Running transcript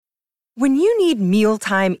When you need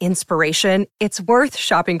mealtime inspiration, it's worth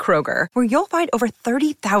shopping Kroger, where you'll find over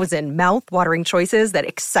 30,000 mouth-watering choices that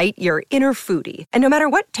excite your inner foodie. And no matter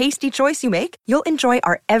what tasty choice you make, you'll enjoy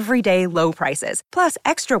our everyday low prices, plus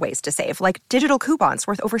extra ways to save, like digital coupons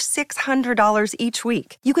worth over $600 each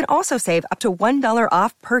week. You can also save up to $1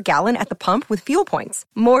 off per gallon at the pump with fuel points.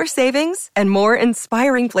 More savings and more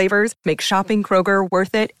inspiring flavors make shopping Kroger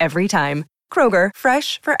worth it every time. Kroger,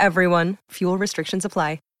 fresh for everyone. Fuel restrictions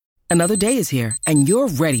apply. Another day is here, and you're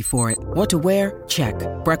ready for it. What to wear? Check.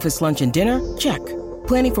 Breakfast, lunch, and dinner? Check.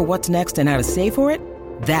 Planning for what's next and how to save for it?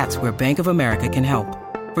 That's where Bank of America can help.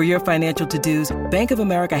 For your financial to-dos, Bank of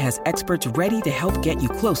America has experts ready to help get you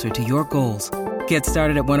closer to your goals. Get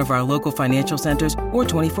started at one of our local financial centers or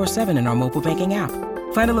 24/7 in our mobile banking app.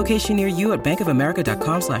 Find a location near you at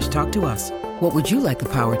bankofamerica.com/talktous. What would you like the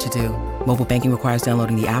power to do? Mobile banking requires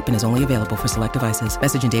downloading the app and is only available for select devices.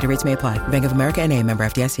 Message and data rates may apply. Bank of America N.A., member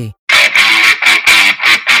FDIC.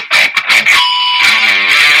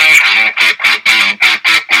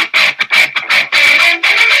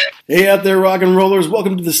 Hey out there, rock and rollers.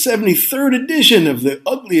 Welcome to the 73rd edition of the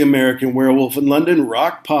Ugly American Werewolf in London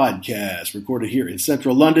rock podcast, recorded here in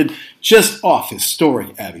central London, just off historic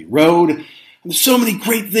Abbey Road. There's so many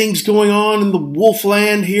great things going on in the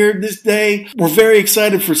Wolfland here this day. We're very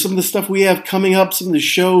excited for some of the stuff we have coming up, some of the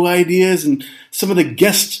show ideas, and some of the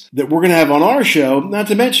guests that we're going to have on our show. Not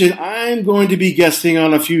to mention, I'm going to be guesting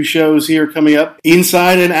on a few shows here coming up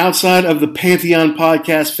inside and outside of the Pantheon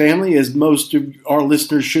podcast family. As most of our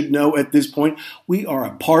listeners should know at this point, we are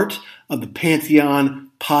a part of the Pantheon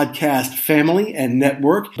podcast family and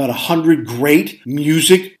network. About 100 great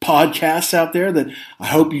music podcasts out there that I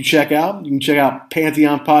hope you check out. You can check out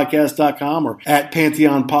pantheonpodcast.com or at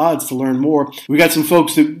Pantheon Pods to learn more. We got some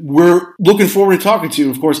folks that we're looking forward to talking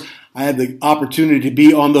to. Of course, I had the opportunity to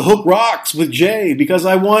be on the Hook Rocks with Jay because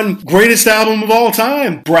I won Greatest Album of All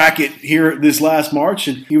Time bracket here this last March,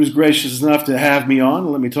 and he was gracious enough to have me on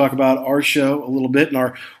and let me talk about our show a little bit and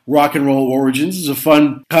our rock and roll origins. It's a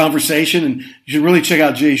fun conversation, and you should really check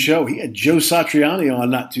out Jay's show. He had Joe Satriani on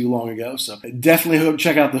not too long ago, so definitely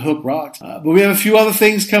check out the Hook Rocks. But we have a few other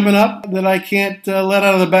things coming up that I can't let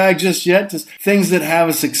out of the bag just yet, just things that have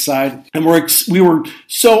us excited. And we were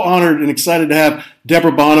so honored and excited to have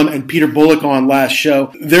Deborah Bonham and Peter Bullock on last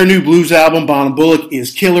show. Their new blues album, Bonham Bullock,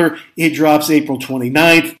 is killer. It drops April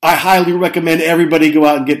 29th. I highly recommend everybody go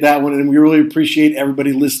out and get that one, and we really appreciate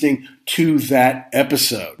everybody listening to that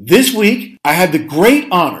episode. This week, I had the great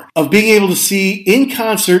honor of being able to see in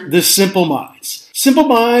concert the Simple Minds. Simple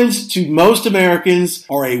Minds, to most Americans,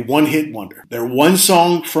 are a one-hit wonder. They're one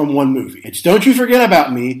song from one movie. It's Don't You Forget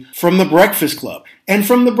About Me from The Breakfast Club, and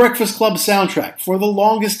from The Breakfast Club soundtrack for the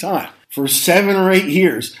longest time. For 7 or 8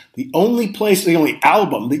 years, the only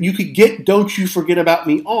album that you could get Don't You Forget About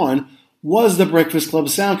Me on was the Breakfast Club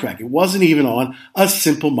soundtrack. It wasn't even on a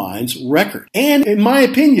Simple Minds record. And in my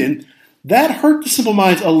opinion, that hurt the Simple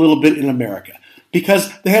Minds a little bit in America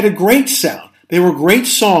because they had a great sound. They were great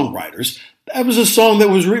songwriters. That was a song that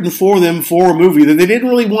was written for them for a movie that they didn't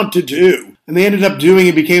really want to do. And they ended up doing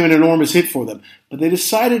it, became an enormous hit for them. But they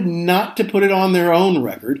decided not to put it on their own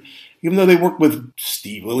record, even though they worked with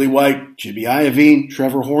Steve Lillywhite, Jimmy Iovine,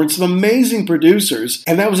 Trevor Horn, some amazing producers,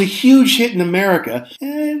 and that was a huge hit in America,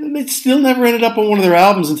 and it still never ended up on one of their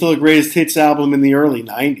albums until the Greatest Hits album in the early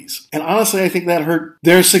 90s. And honestly, I think that hurt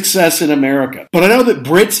their success in America. But I know that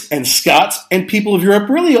Brits and Scots and people of Europe,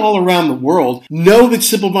 really all around the world, know that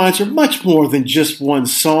Simple Minds are much more than just one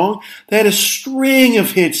song. They had a string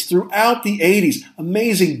of hits throughout the 80s.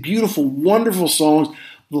 Amazing, beautiful, wonderful songs.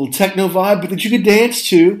 Little techno vibe, but that you could dance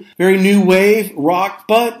to. Very new wave, rock,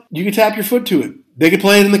 but you could tap your foot to it. They could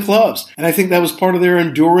play it in the clubs. And I think that was part of their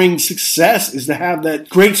enduring success, is to have that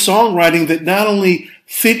great songwriting that not only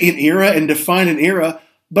fit an era and define an era,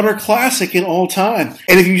 but are classic in all time.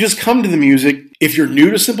 And if you just come to the music, if you're new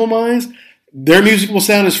to Simple Minds, their music will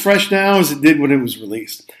sound as fresh now as it did when it was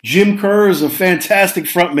released. Jim Kerr is a fantastic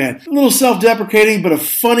frontman. A little self-deprecating, but a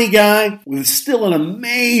funny guy with still an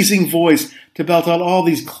amazing voice to belt out all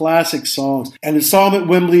these classic songs. And I saw him at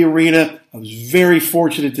Wembley Arena. I was very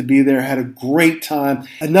fortunate to be there. Had a great time.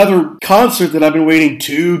 Another concert that I've been waiting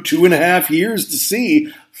 2.5 years to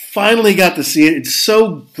see. Finally got to see it. It's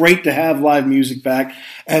so great to have live music back.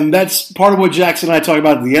 And that's part of what Jackson and I talk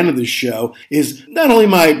about at the end of this show, is not only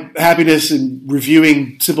my happiness in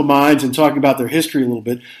reviewing Simple Minds and talking about their history a little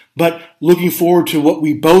bit, but looking forward to what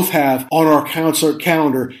we both have on our concert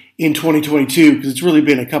calendar in 2022, because it's really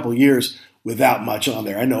been a couple of years without much on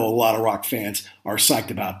there. I know a lot of rock fans are psyched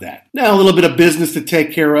about that. Now, a little bit of business to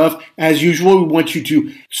take care of. As usual, we want you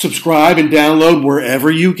to subscribe and download wherever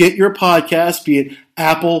you get your podcasts, be it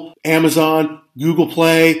Apple, Amazon, Google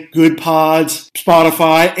Play, Good Pods,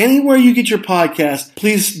 Spotify, anywhere you get your podcast,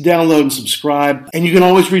 please download and subscribe. And you can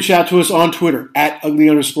always reach out to us on Twitter at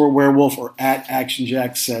ugly_werewolf or at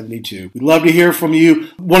ActionJack72. We'd love to hear from you.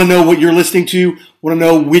 Want to know what you're listening to? Want to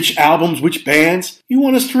know which albums, which bands you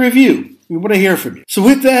want us to review? We want to hear from you. So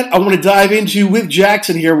with that, I want to dive into, with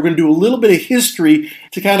Jackson here, we're going to do a little bit of history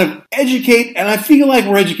to kind of educate, and I feel like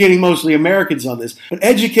we're educating mostly Americans on this, but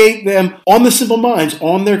educate them on the Simple Minds,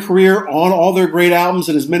 on their career, on all their great albums,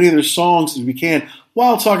 and as many of their songs as we can,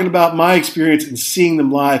 while talking about my experience in seeing them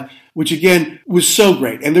live, which again was so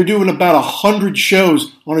great. And they're doing about 100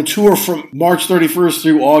 shows on a tour from March 31st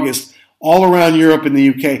through August, all around Europe and the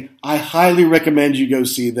UK. I highly recommend you go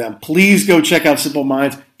see them. Please go check out Simple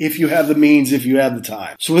Minds if you have the means, if you have the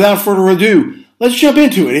time. So without further ado, let's jump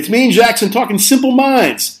into it. It's me and Jackson talking Simple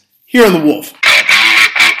Minds here on The Wolf.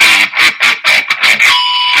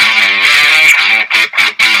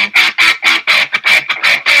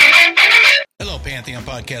 Pantheon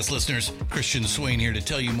podcast listeners, Christian Swain here to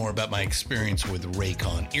tell you more about my experience with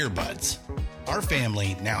Raycon earbuds. Our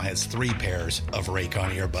family now has 3 pairs of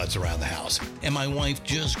Raycon earbuds around the house, and my wife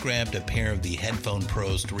just grabbed a pair of the Headphone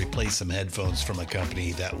Pros to replace some headphones from a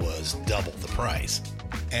company that was double the price.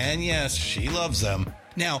 And yes, she loves them.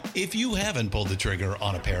 Now, if you haven't pulled the trigger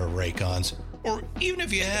on a pair of Raycons, or even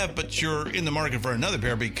if you have, but you're in the market for another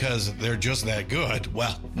pair because they're just that good,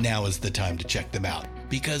 well, now is the time to check them out,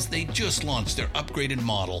 because they just launched their upgraded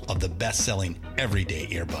model of the best-selling everyday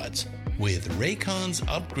earbuds. With Raycon's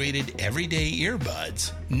upgraded everyday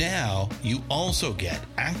earbuds, now you also get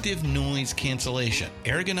active noise cancellation,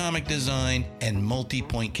 ergonomic design, and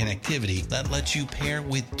multi-point connectivity that lets you pair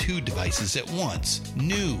with 2 devices at once.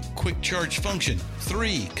 New quick charge function,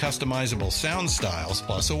 3 customizable sound styles,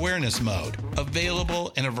 plus awareness mode.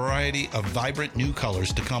 Available in a variety of vibrant new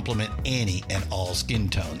colors to complement any and all skin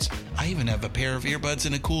tones. I even have a pair of earbuds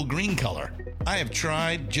in a cool green color. I have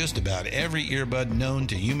tried just about every earbud known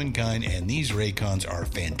to humankind, and these Raycons are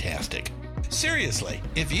fantastic. Seriously,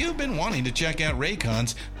 if you've been wanting to check out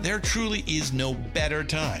Raycons, there truly is no better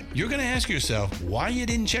time. You're going to ask yourself why you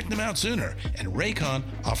didn't check them out sooner, and Raycon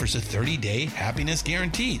offers a 30-day happiness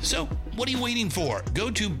guarantee. So what are you waiting for?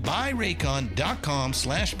 Go to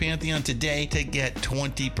buyraycon.com/Pantheon today to get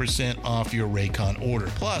 20% off your Raycon order,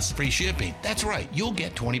 plus free shipping. That's right, you'll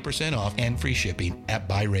get 20% off and free shipping at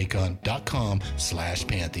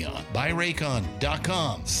buyraycon.com/Pantheon.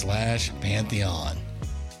 buyraycon.com/Pantheon.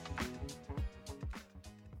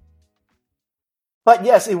 But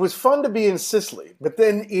yes, it was fun to be in Sicily. But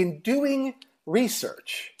then in doing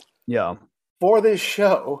research for this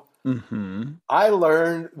show, I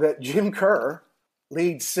learned that Jim Kerr,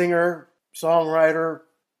 lead singer, songwriter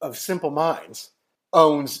of Simple Minds,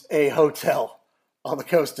 owns a hotel on the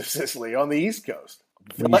coast of Sicily, on the East Coast.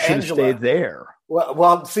 You should have stayed there.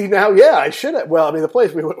 Well, see now, yeah, I should have. Well, I mean, the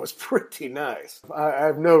place we went was pretty nice. I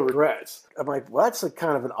have no regrets. I'm like, well, that's a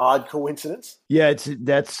kind of an odd coincidence. Yeah,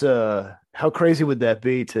 that's how crazy would that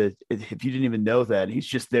be if you didn't even know that? He's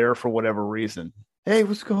just there for whatever reason. Hey,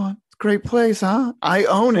 what's going on? It's a great place, huh? I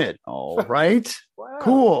own it. All right. Wow.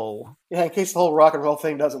 Cool. Yeah, in case the whole rock and roll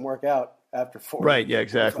thing doesn't work out after 4. Right, yeah,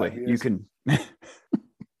 exactly. You can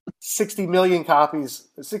 60 million copies,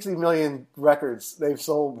 60 million records they've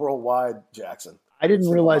sold worldwide, Jackson. I didn't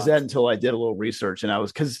realize that until I did a little research, and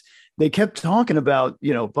because they kept talking about,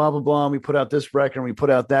 blah, blah, blah. And we put out this record and we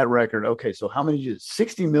put out that record. Okay. So how many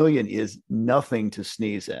 60 million is nothing to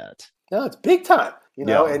sneeze at. No, it's big time,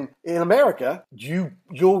 and in America,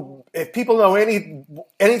 you'll, if people know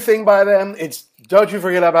anything by them, it's Don't You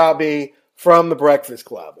Forget About Me from The Breakfast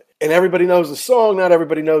Club. And everybody knows the song. Not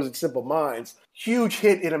everybody knows it's Simple Minds. Huge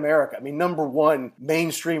hit in America. I mean, number 1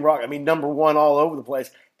 mainstream rock. I mean, number 1 all over the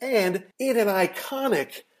place. And in an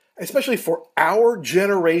iconic, especially for our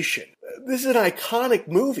generation, this is an iconic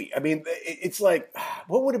movie. I mean, it's like,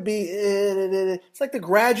 what would it be? It's like The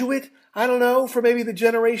Graduate. I don't know, for maybe the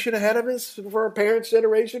generation ahead of us, for our parents'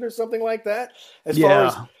 generation or something like that. As far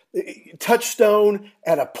as touchstone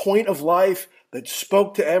at a point of life that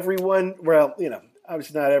spoke to everyone. Well,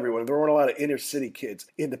 obviously not everyone. There weren't a lot of inner city kids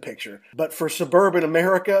in the picture. But for suburban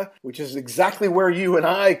America, which is exactly where you and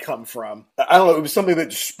I come from, I don't know, it was something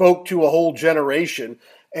that spoke to a whole generation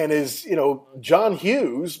and is, John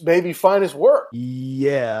Hughes' maybe finest work.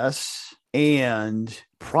 Yes. And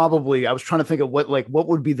probably I was trying to think of what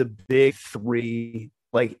would be the big 3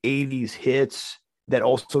 80s hits that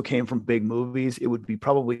also came from big movies. It would be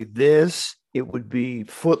probably this, it would be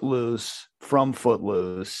Footloose from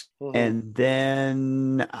Footloose. And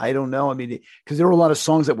then I don't know. I mean, because there were a lot of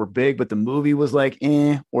songs that were big, but the movie was like,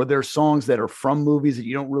 or there's songs that are from movies that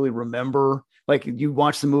you don't really remember. Like you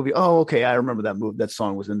watch the movie, oh, okay, I remember that movie. That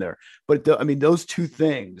song was in there. But I mean, those two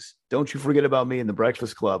things, Don't You Forget About Me and The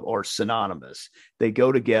Breakfast Club, are synonymous. They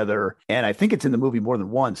go together. And I think it's in the movie more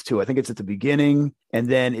than once, too. I think it's at the beginning. And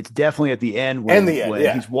then it's definitely at the end when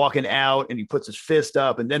he's walking out and he puts his fist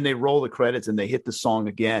up. And then they roll the credits and they hit the song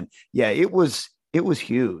again. Yeah, it was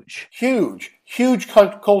huge. Huge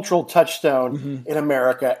cultural touchstone in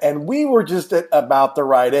America. And we were just at about the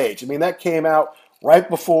right age. I mean, that came out right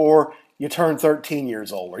before you turned 13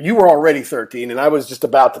 years old, or you were already 13, and I was just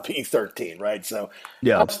about to be 13, right? So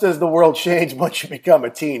how much does the world change once you become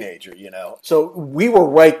a teenager, you know? So we were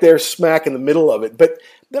right there smack in the middle of it. But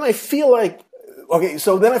then I feel like,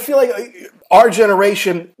 our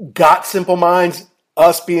generation got Simple Minds,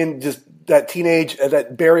 us being just that teenage,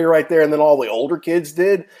 that barrier right there, and then all the older kids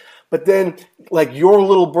did. But then, like, your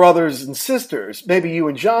little brothers and sisters, maybe you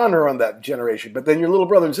and John are on that generation, but then your little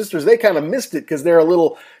brother and sisters, they kind of missed it because they're a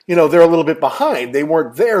little bit behind. They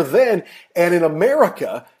weren't there then. And in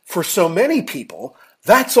America, for so many people,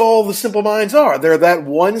 that's all the Simple Minds are. They're that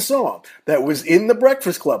one song that was in The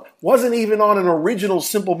Breakfast Club. Wasn't even on an original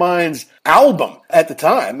Simple Minds album at the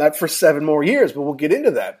time, not for 7 more years, but we'll get into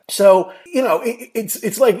that. So, you know,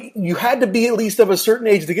 it's like you had to be at least of a certain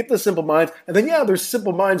age to get the Simple Minds. And then, there's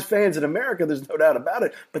Simple Minds fans in America, there's no doubt about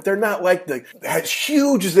it, but they're not like as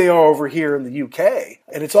huge as they are over here in the UK.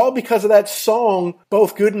 And it's all because of that song,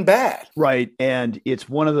 Both Good and Bad. Right. And it's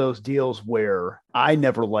one of those deals where I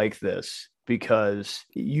never liked this, because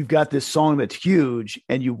you've got this song that's huge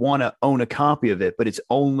and you want to own a copy of it, but it's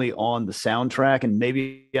only on the soundtrack, and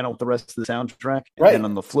maybe I don't want the rest of the soundtrack. Right. And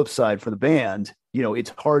on the flip side for the band,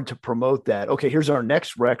 it's hard to promote that. Okay, here's our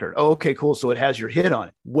next record. Oh, okay, cool. So it has your hit on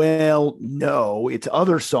it. Well, no, it's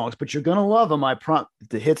other songs, but you're going to love them. If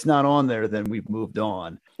the hit's not on there, then we've moved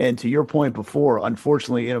on. And to your point before,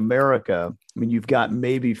 unfortunately in America, I mean, you've got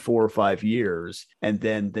maybe 4 or 5 years, and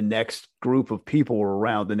then the next group of people are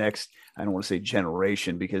around, the next, I don't want to say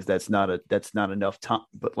generation, because that's not enough time,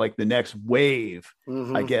 but like the next wave,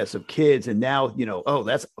 I guess, of kids. And now, oh,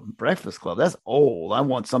 that's Breakfast Club. That's old. I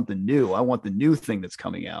want something new. I want the new thing that's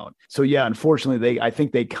coming out. So yeah, unfortunately, I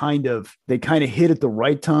think they kind of hit at the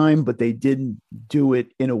right time, but they didn't do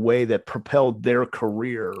it in a way that propelled their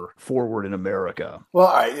career forward in America. Well,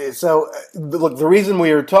 all right. So look, the reason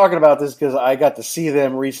we were talking about this, because I got to see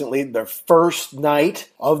them recently, their first night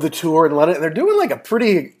of the tour in London. They're doing like a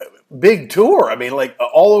pretty big tour. I mean, like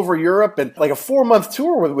all over Europe, and like a 4-month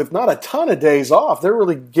tour with not a ton of days off. They're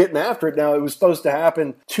really getting after it now. It was supposed to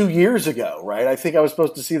happen 2 years ago, right? I think I was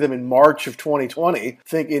supposed to see them in March of 2020,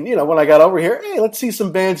 thinking, when I got over here, hey, let's see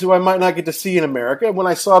some bands who I might not get to see in America. When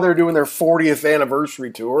I saw they're doing their 40th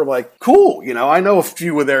anniversary tour, I'm like, cool, I know a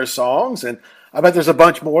few of their songs, and I bet there's a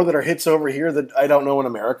bunch more that are hits over here that I don't know in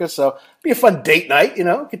America. So it'd be a fun date night,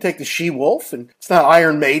 Could take the She-Wolf, and it's not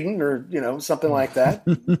Iron Maiden or, something like that.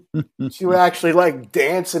 She would actually like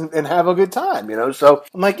dance and have a good time, So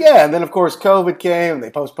I'm like, yeah. And then of course COVID came and they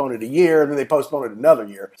postponed it a year, and then they postponed it another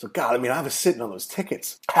year. So God, I mean, I was sitting on those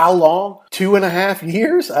tickets. How long? 2.5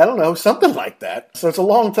 years? I don't know, something like that. So it's a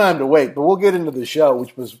long time to wait, but we'll get into the show,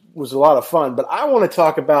 which was a lot of fun. But I want to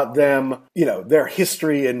talk about them, their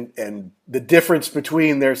history and the difference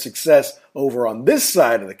between their success over on this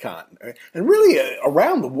side of the continent. And really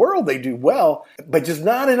around the world they do well, but just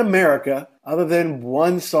not in America, other than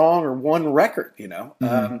one song or one record,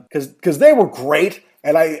 because they were great.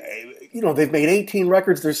 And they've made 18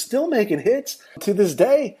 records. They're still making hits to this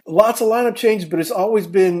day. Lots of lineup changes, but it's always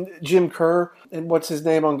been Jim Kerr and what's his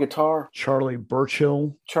name on guitar? Charlie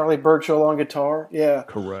Burchill on guitar. Yeah.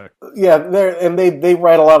 Correct. Yeah, they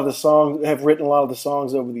write a lot of the songs, have written a lot of the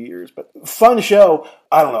songs over the years. But fun show.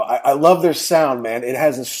 I don't know. I love their sound, man. It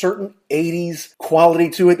has a certain 80s quality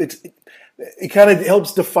to it. It kind of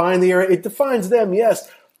helps define the era. It defines them, yes.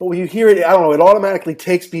 But when you hear it, I don't know, it automatically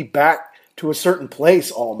takes me back to a certain place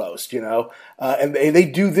almost, and they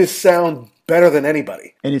do this sound better than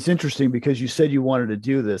anybody. And it's interesting because you said you wanted to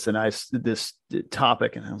do this, and this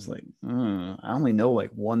topic, and I was like, I only know like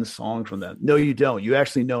one song from that. No, you don't. You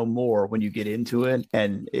actually know more when you get into it.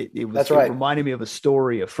 And it reminded me of a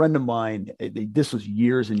story. A friend of mine, this was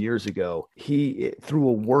years and years ago. Through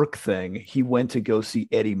a work thing, he went to go see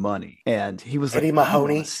Eddie Money, and he was Eddie like,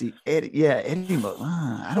 Mahoney. Eddie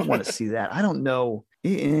Mahoney. I don't want to see that. I don't know.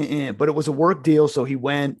 But it was a work deal. So he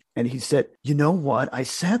went and he said, you know what? I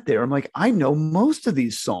sat there. I'm like, I know most of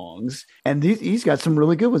these songs and he's got some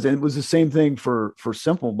really good ones. And it was the same thing for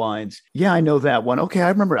Simple Minds. Yeah, I know that one. Okay. I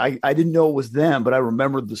remember, I didn't know it was them, but I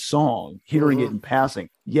remembered the song, hearing it in passing.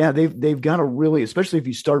 Yeah, they've got a really, especially if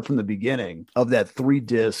you start from the beginning of that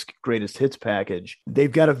 3-disc greatest hits package,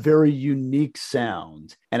 they've got a very unique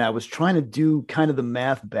sound. And I was trying to do kind of the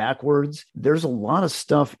math backwards. There's a lot of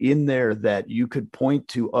stuff in there that you could point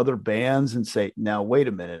to other bands and say, now, wait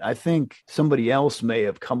a minute. I think somebody else may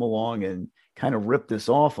have come along and kind of ripped this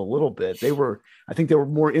off a little bit. I think they were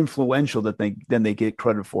more influential than they get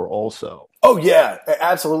credit for also. Oh, yeah,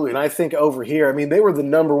 absolutely. And I think over here, I mean, they were the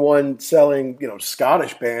number one selling,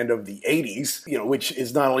 Scottish band of the 80s, which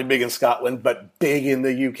is not only big in Scotland, but big in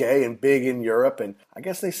the UK and big in Europe. And I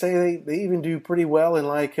guess they say they even do pretty well in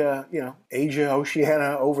Asia,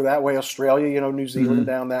 Oceania, over that way, Australia, New Zealand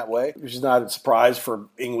down that way, which is not a surprise for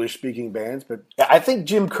English speaking bands. But I think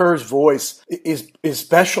Jim Kerr's voice is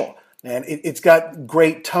special, and it's got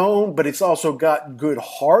great tone, but it's also got good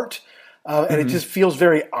heart. And it just feels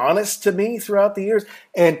very honest to me throughout the years.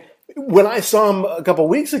 And when I saw him a couple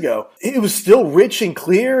of weeks ago, it was still rich and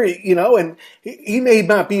clear, and he may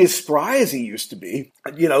not be as spry as he used to be,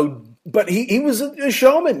 but he was a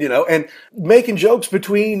showman, and making jokes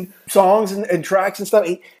between songs and tracks and stuff.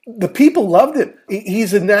 The people loved him.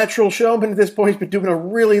 He's a natural showman at this point. He's been doing it a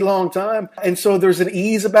really long time. And so there's an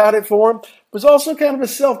ease about it for him. It was also kind of a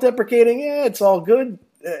self-deprecating, it's all good.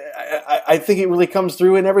 I think it really comes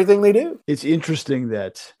through in everything they do. It's interesting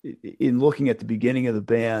that in looking at the beginning of the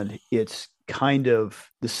band, it's kind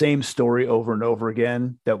of the same story over and over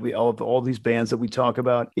again that all these bands that we talk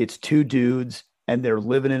about. It's two dudes and they're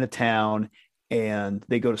living in a town and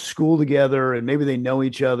they go to school together and maybe they know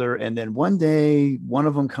each other. And then one day one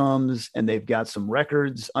of them comes and they've got some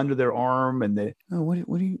records under their arm and what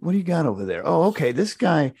do you got over there? Oh, okay. This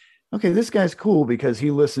guy's cool because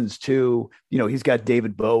he listens to, he's got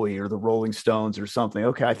David Bowie or the Rolling Stones or something.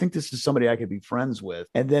 Okay, I think this is somebody I could be friends with.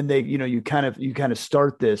 And then you kind of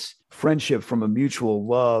start this friendship from a mutual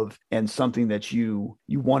love and something that you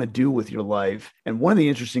want to do with your life. And one of the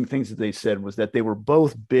interesting things that they said was that they were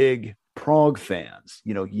both big prog fans,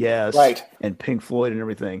 Yes, right, and Pink Floyd and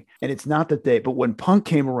everything. And it's not that but when punk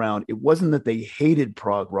came around, it wasn't that they hated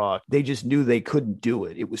prog rock. They just knew they couldn't do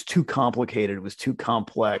it. It was too complicated. It was too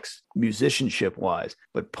complex musicianship wise.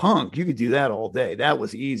 But punk, you could do that all day. That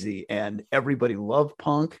was easy. And everybody loved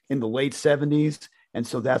punk in the late 70s. And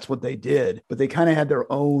so that's what they did. But they kind of had their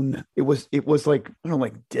own, it was like, I don't know,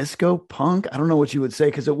 like disco punk. I don't know what you would say,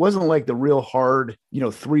 because it wasn't like the real hard,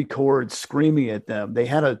 3 chords screaming at them. They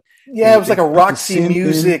had it was like a Roxy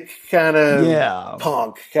Music kind of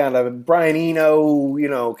punk, kind of Brian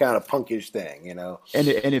Eno, kind of punkish thing, And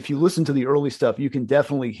if you listen to the early stuff, you can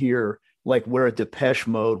definitely hear like where a Depeche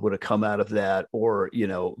Mode would have come out of that, or,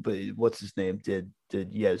 but what's his name did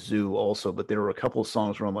Yazoo also. But there were a couple of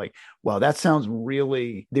songs where I'm like, wow, that sounds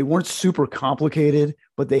really, they weren't super complicated,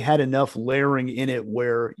 but they had enough layering in it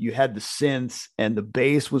where you had the synths and the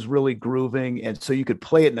bass was really grooving. And so you could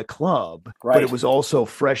play it in a club, right, but it was also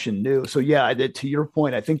fresh and new. So yeah, to your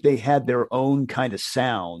point, I think they had their own kind of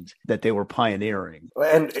sound that they were pioneering.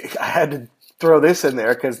 And I had to throw this in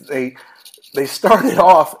there because they started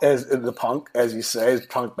off as the punk, as you say, as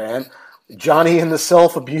punk band, Johnny and the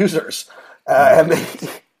Self-Abusers. And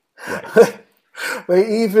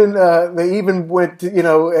they even went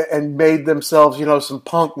to, and made themselves, some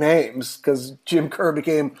punk names because Jim Kerr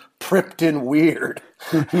became Pripton Weird.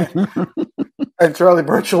 And Charlie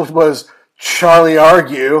Burchill was Charlie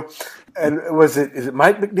Argue. And is it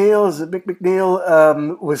Mike McNeil? Is it Mick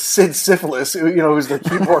McNeil? Was Sid Syphilis, who was the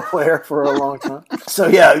keyboard player for a long time. So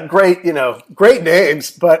yeah, great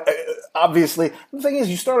names. But obviously, the thing is,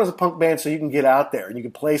 you start as a punk band so you can get out there and you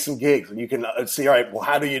can play some gigs and you can see, all right, well,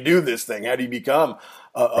 how do you do this thing? How do you become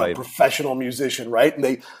a professional musician, right? And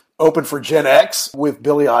they opened for Gen X with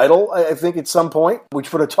Billy Idol, I think, at some point,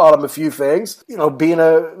 which would have taught them a few things. Being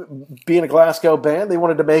a Glasgow band, they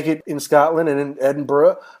wanted to make it in Scotland and in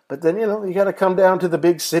Edinburgh. But then, you got to come down to the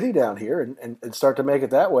big city down here and start to make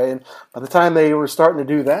it that way. And by the time they were starting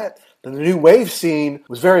to do that, the new wave scene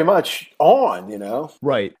was very much on,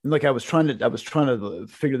 Right. And like I was trying to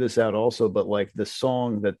figure this out also, but like the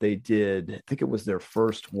song that they did, I think it was their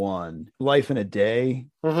first one, Life in a Day.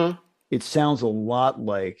 Mm-hmm. It sounds a lot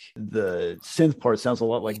like the synth part sounds a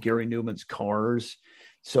lot like Gary Numan's Cars.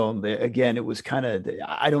 So again, it was kind of,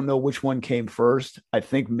 I don't know which one came first. I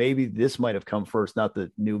think maybe this might have come first. Not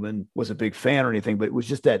that Newman was a big fan or anything, but it was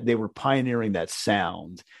just that they were pioneering that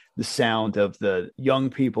sound, the sound of the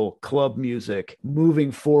young people club music,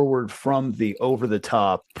 moving forward from the over the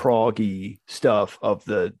top proggy stuff of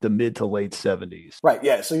the mid to late 70s. Right.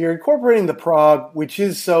 Yeah. So you're incorporating the prog, which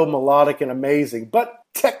is so melodic and amazing, but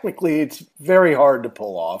technically it's very hard to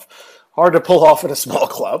pull off. Hard to pull off at a small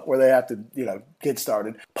club where they have to, get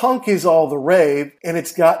started. Punk is all the rave, and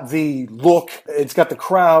it's got the look, it's got the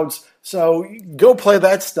crowds. So go play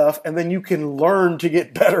that stuff, and then you can learn to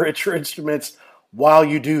get better at your instruments while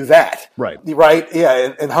you do that. Right. Right?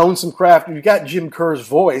 Yeah, and hone some craft. You've got Jim Kerr's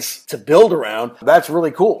voice to build around. That's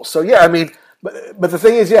really cool. So, yeah, I mean, but the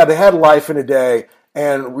thing is, yeah, they had Life in a Day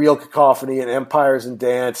and Real Cacophony and Empires and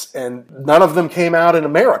Dance, and none of them came out in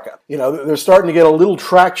America. They're starting to get a little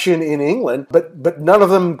traction in England, but none of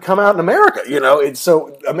them come out in America, and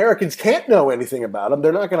so Americans can't know anything about them.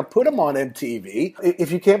 They're not going to put them on MTV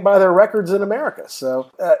if you can't buy their records in America. So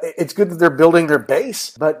it's good that they're building their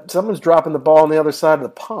base, but someone's dropping the ball on the other side of the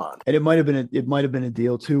pond. And it might have been a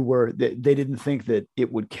deal too, where they didn't think that it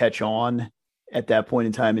would catch on at that point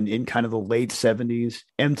in time in kind of the late 70s.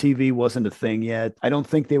 MTV wasn't a thing yet. I don't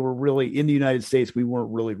think they were really, in the United States, we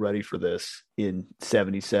weren't really ready for this in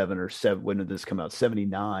 77 or 7. When did this come out?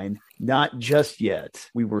 79. Not just yet.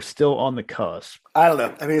 We were still on the cusp. I don't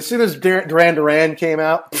know. I mean, as soon as Duran Duran came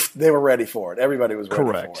out, they were ready for it. Everybody was ready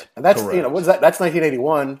for it. And that's, what's that? That's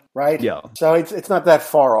 1981, right? Yeah. So it's not that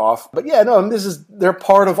far off. But yeah, no, they're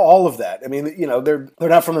part of all of that. I mean, they're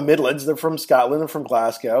not from the Midlands. They're from Scotland. They're from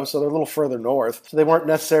Glasgow. So they're a little further north. So they weren't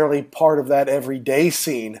necessarily part of that everyday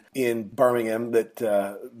scene in Birmingham that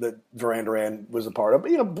Duran Duran was a part of.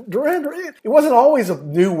 But, Duran Duran, it wasn't always a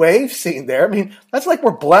new wave scene there. I mean, that's like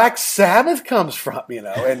where Black Sabbath comes from,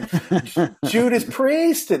 and Judas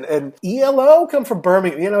Priest and ELO come from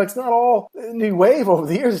Birmingham. It's not all new wave over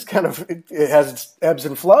the years. It's kind of, it has its ebbs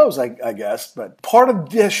and flows, I guess. But part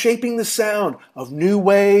of shaping the sound of new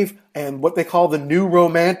wave and what they call the new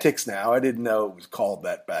romantics now. I didn't know it was called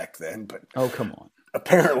that back then, but oh, come on.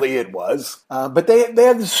 Apparently it was. But they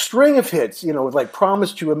had this string of hits, with like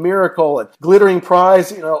Promised You a Miracle and Glittering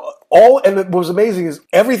Prize, and what was amazing is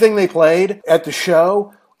everything they played at the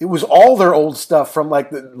show, it was all their old stuff from like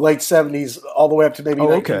the late 70s all the way up to maybe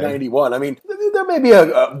 1991. I mean, there may be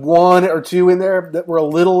a one or two in there that were a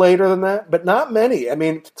little later than that, but not many. I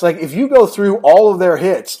mean, it's like if you go through all of their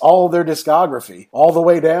hits, all of their discography, all the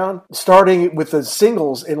way down, starting with the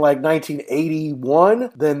singles in like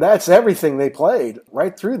 1981, then that's everything they played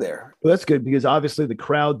right through there. Well, that's good because obviously the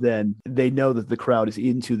crowd then, they know that the crowd is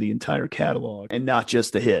into the entire catalog and not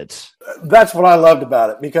just the hits. That's what I loved about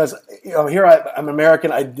it because, here I'm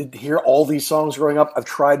American. I did hear all these songs growing up. I've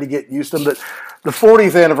tried to get used to them, but the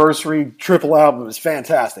 40th anniversary triple album is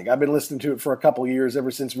fantastic. I've been listening to it for a couple of years, ever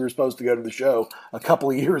since we were supposed to go to the show a couple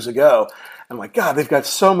of years ago. I'm like, God, they've got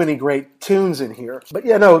so many great tunes in here. But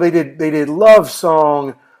yeah, no, they did Love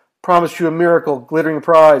Song, Promised You a Miracle, Glittering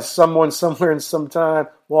Prize, Someone, Somewhere, and Sometime,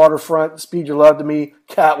 Waterfront, Speed Your Love to Me,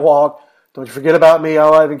 Catwalk, Don't You Forget About Me,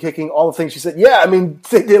 Alive and Kicking, all the things she said. Yeah, I mean,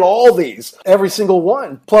 they did all these, every single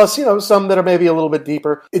one. Plus, some that are maybe a little bit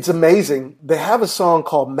deeper. It's amazing. They have a song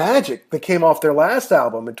called Magic that came off their last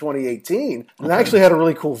album in 2018, and actually had a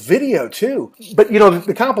really cool video, too. But,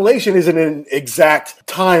 the compilation isn't in exact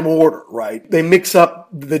time order, right? They mix up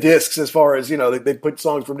the discs as far as, they put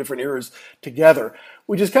songs from different eras together,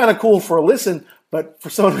 which is kind of cool for a listen. But for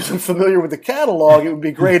someone who's unfamiliar with the catalog, it would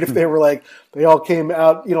be great if they were like, they all came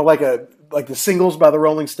out, like the singles by the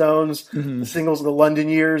Rolling Stones, the singles of the London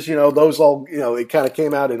Years, those all, it kind of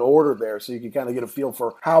came out in order there. So you could kind of get a feel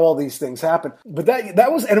for how all these things happen. But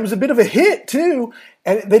that was, and it was a bit of a hit too.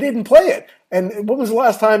 And they didn't play it. And when was the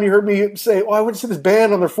last time you heard me say, I went to see this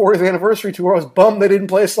band on their 40th anniversary tour. I was bummed they didn't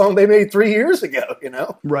play a song they made 3 years ago,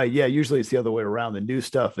 Right. Yeah. Usually it's the other way around. The new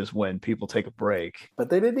stuff is when people take a break. But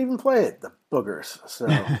they didn't even play it, the boogers. So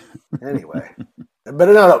anyway. But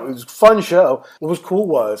no, it was a fun show. What was cool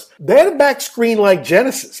was they had a back screen like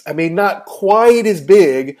Genesis. I mean, not quite as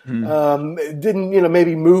big. It didn't,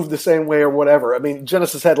 maybe move the same way or whatever. I mean,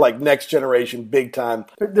 Genesis had like Next Generation big time.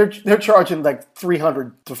 They're charging like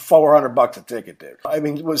 $300 to $400 a ticket, dude. I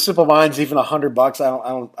mean, was Simple Minds even $100?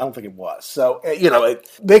 I don't think it was. So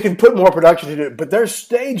they can put more production into it, but their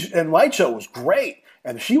stage and light show was great.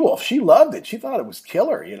 And she loved it. She thought it was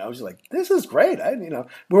killer. She's like, this is great.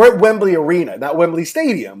 We're at Wembley Arena, not Wembley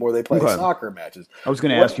Stadium, where they play soccer matches. I was going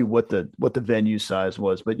to ask you what the venue size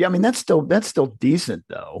was, but yeah, I mean that's still decent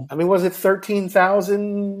though. I mean, was it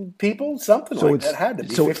 13,000 people? Something like that had to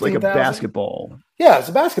be. So it's like a basketball. Yeah, it's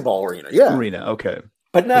a basketball arena. Yeah, arena. Okay.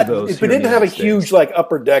 But not, those it here in didn't the have a United huge States. like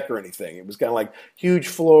upper deck or anything. It was kind of like huge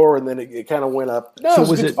floor, and then it kind of went up. No, So it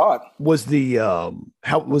was a good spot. was the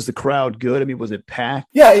how was the crowd good? I mean, was it packed?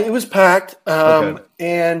 Yeah, it was packed. Okay.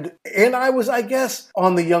 And I was, I guess,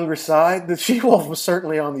 on the younger side. The She-Wolf was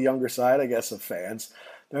certainly on the younger side, I guess, of fans.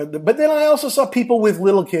 But then I also saw people with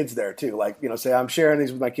little kids there too. Like, say I'm sharing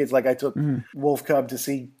these with my kids. Like I took Wolf Cub to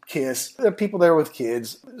see Kiss. There are people there with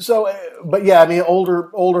kids. So, but yeah, I mean,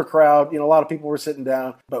 older crowd. A lot of people were sitting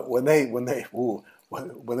down. But when they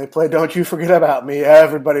played "Don't You Forget About Me,"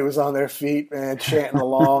 everybody was on their feet, man, chanting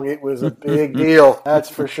along. It was a big deal, that's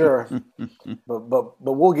for sure. But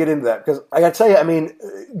we'll get into that because I got to tell you, I mean,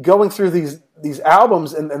 going through these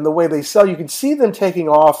albums and the way they sell, you can see them taking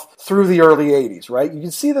off through the early 80s, right? You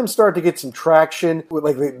can see them start to get some traction.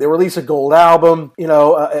 Like they release a gold album,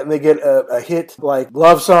 and they get a hit like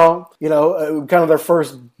Love Song, kind of their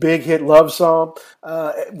first big hit Love Song,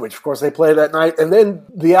 which of course they play that night. And then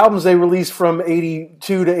the albums they released from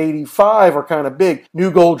 82 to 85 are kind of big.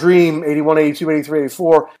 New Gold Dream, 81, 82, 83,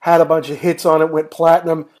 84, had a bunch of hits on it, went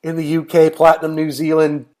platinum in the UK, platinum New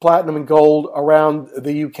Zealand, platinum and gold around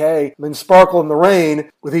the UK. And then Sparkle in the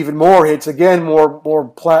Rain with even more hits, again, more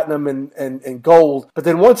platinum and gold. But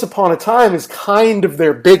then Once Upon a Time is kind of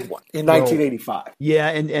their big one in 1985. Yeah,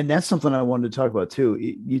 and that's something I wanted to talk about too.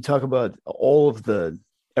 You talk about all of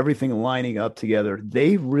everything lining up together.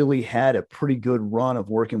 They really had a pretty good run of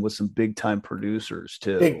working with some big time producers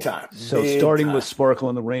too. Big time. So starting with Sparkle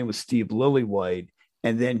in the Rain with Steve Lillywhite,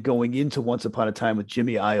 and then going into Once Upon a Time with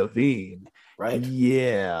Jimmy Iovine. Right.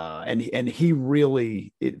 Yeah. And he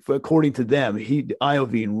really, according to them,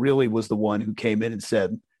 Iovine really was the one who came in and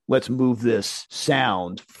said, let's move this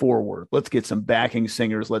sound forward. Let's get some backing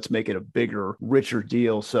singers. Let's make it a bigger, richer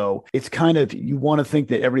deal. So it's kind of, you want to think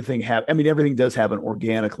that everything does happen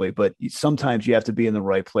organically, but sometimes you have to be in the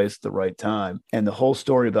right place at the right time. And the whole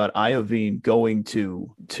story about Iovine going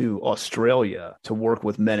to Australia to work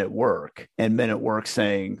with Men at Work, and Men at Work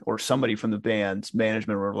saying, or somebody from the band's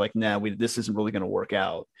management were like, nah, this isn't really going to work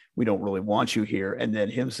out. We don't really want you here. And then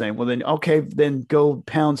him saying, well, then, okay, then go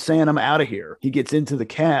pound sand. I'm out of here. He gets into the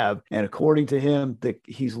cab. And according to him,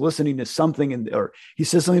 he's listening to something or he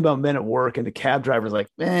says something about Men at Work. And the cab driver's like,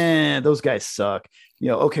 man, those guys suck.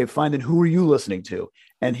 Okay, fine. Then who are you listening to?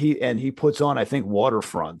 And he puts on, I think,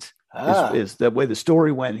 Waterfront is the way the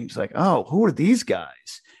story went. He's like, oh, who are these guys?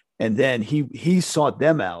 And then he sought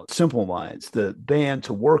them out, Simple Minds, the band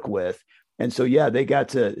to work with. And so, yeah, they got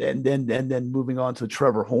to, and then moving on to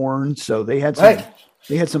Trevor Horn. So they had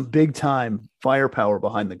some big time firepower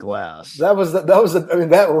behind the glass. That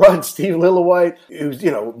run, Steve Lillywhite, who's,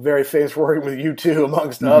 very famous for working with U2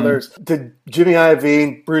 amongst others, to Jimmy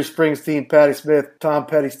Iovine, Bruce Springsteen, Patti Smith, Tom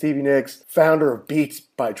Petty, Stevie Nicks, founder of Beats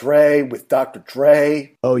by Dre with Dr.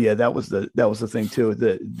 Dre. Oh yeah, that was the thing too.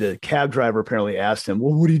 The cab driver apparently asked him,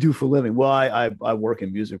 well, what do you do for a living? Well, I work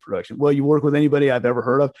in music production. Well, you work with anybody I've ever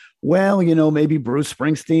heard of? Well, maybe Bruce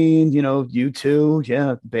Springsteen, U2,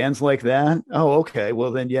 yeah, bands like that. Oh, okay.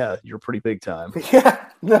 Well then, yeah, you're pretty big time. Yeah,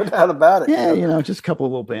 no doubt about it. Yeah, just a couple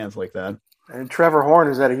of little bands like that. And Trevor Horn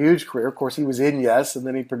has had a huge career. Of course, he was in Yes, and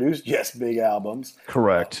then he produced Yes big albums.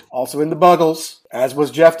 Correct. Also in the Buggles, as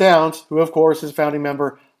was Jeff Downs, who, of course, is founding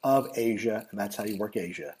member of Asia. And that's how you work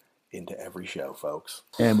Asia into every show, folks.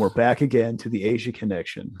 And we're back again to the Asia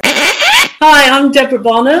Connection. Hi, I'm Deborah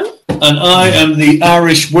Bonham. And I am the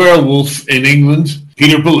Irish werewolf in England,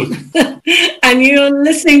 Peter Bullock. And you're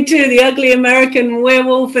listening to The Ugly American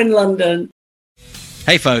Werewolf in London.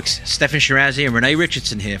 Hey folks, Stefan Shirazi and Renee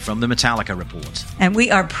Richardson here from the Metallica Report. And we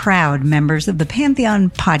are proud members of the Pantheon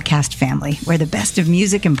podcast family, where the best of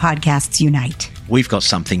music and podcasts unite. We've got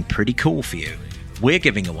something pretty cool for you. We're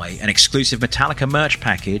giving away an exclusive Metallica merch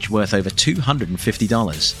package worth over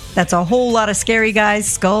 $250. That's a whole lot of Scary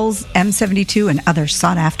Guys, skulls, M72, and other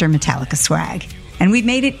sought-after Metallica swag. And we've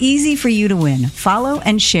made it easy for you to win. Follow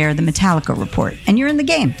and share the Metallica Report, and you're in the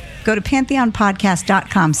game. Go to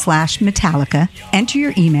pantheonpodcast.com/Metallica, enter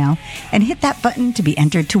your email, and hit that button to be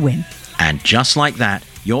entered to win. And just like that,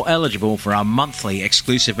 you're eligible for our monthly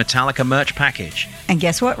exclusive Metallica merch package. And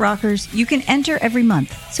guess what, rockers? You can enter every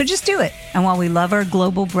month, so just do it. And while we love our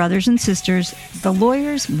global brothers and sisters, the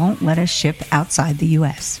lawyers won't let us ship outside the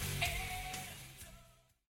U.S.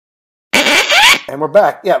 And we're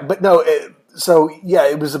back. Yeah, but no... it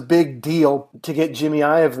was a big deal to get Jimmy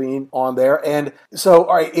Iovine on there. And so,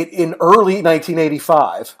 all right, in early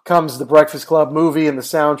 1985 comes the Breakfast Club movie and the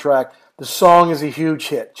soundtrack The song is a huge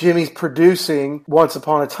hit. Jimmy's producing Once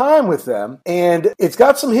Upon a Time with them, and it's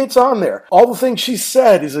got some hits on there. All the Things She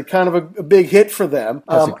Said is a kind of a big hit for them.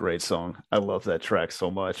 That's a great song. I love that track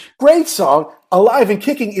so much. Great song. Alive and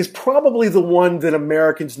Kicking is probably the one that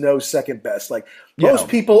Americans know second best. Like, most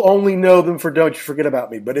people only know them for Don't You Forget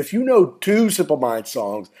About Me, but if you know two Simple Minds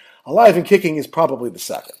songs, Alive and Kicking is probably the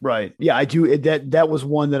second. Right. Yeah, I do. That was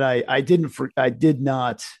one that I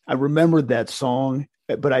remembered that song,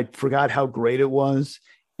 but I forgot how great it was.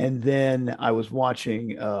 And then I was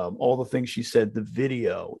watching All the Things She Said. The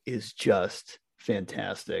video is just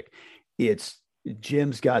fantastic.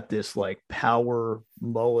 Jim's got this like power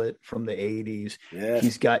mullet from the 80s. Yes.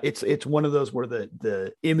 He's got it's one of those where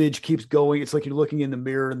the image keeps going. It's like you're looking in the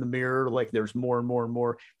mirror, like there's more and more and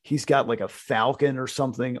more. He's got like a falcon or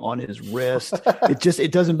something on his wrist.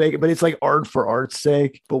 It doesn't make it, but it's like art for art's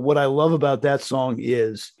sake. But what I love about that song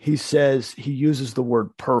is he uses the word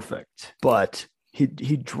perfect, but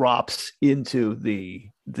he drops into the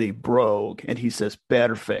brogue and he says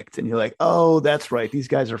perfect, and you're like, oh, that's right, these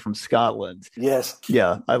guys are from Scotland. Yes.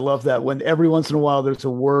 Yeah, I love that when every once in a while there's a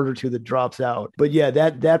word or two that drops out. But yeah,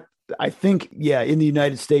 that I think, in the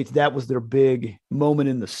United States, that was their big moment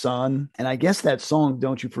in the sun. And I guess that song,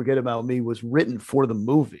 Don't You Forget About Me, was written for the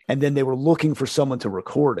movie. And then they were looking for someone to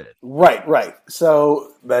record it. Right.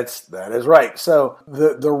 So that is right. So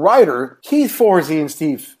the writer, Keith Forsey and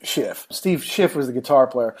Steve Schiff. Steve Schiff was the guitar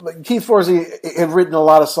player. But Keith Forsey had written a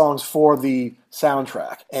lot of songs for the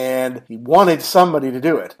soundtrack, and he wanted somebody to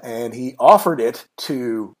do it. And he offered it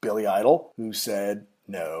to Billy Idol, who said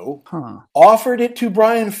no. Offered it to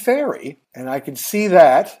Brian Ferry, and I could see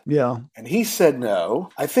that. Yeah. And he said no.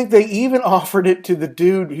 I think they even offered it to the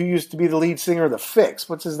dude who used to be the lead singer of The Fix.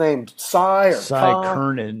 What's his name? Cy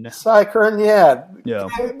Kernan. Cy Kernan, yeah. Yeah.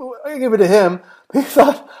 I give it to him. He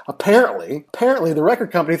thought, apparently the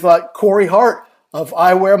record company thought Corey Hart of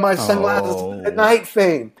I Wear My Sunglasses at Night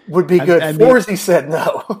fame would be good. Forsey said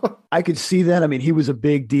no. I could see that. I mean, he was a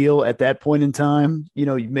big deal at that point in time.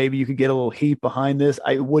 Maybe you could get a little heat behind this.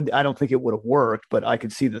 I don't think it would have worked, but I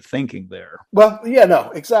could see the thinking there. Well, yeah,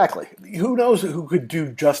 no, exactly. Who knows who could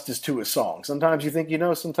do justice to a song? Sometimes you think you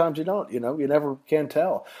know, sometimes you don't. You never can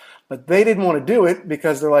tell. But they didn't want to do it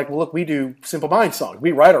because they're like, well, look, we do Simple Minds songs.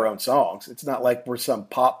 We write our own songs. It's not like we're some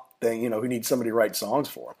pop thing, who needs somebody to write songs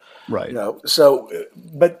for them. Right.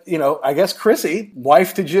 But I guess Chrissy,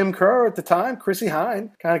 wife to Jim Kerr at the time, Chrissy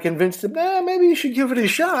Hine, kind of convinced him, maybe you should give it a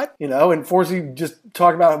shot, and Forsey just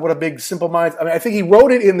talked about what a big Simple Minds. I mean, I think he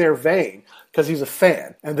wrote it in their vein because he's a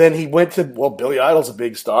fan. And then he went to, well, Billy Idol's a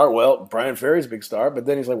big star. Well, Brian Ferry's a big star. But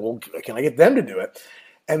then he's like, well, can I get them to do it?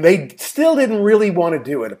 And they still didn't really want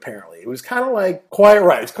to do it, apparently. It was kind of like Quiet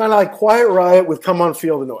Riot. It's kind of like Quiet Riot with Come On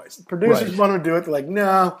Feel the Noise. The producers wanted to do it. They're like,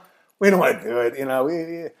 no, we don't want to do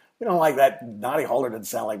it. We don't like that. Noddy Holder didn't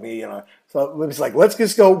sound like me. So it was like, let's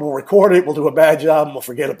just go. We'll record it. We'll do a bad job and we'll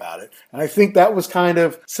forget about it. And I think that was kind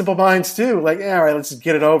of Simple Minds too. Like, all right, let's just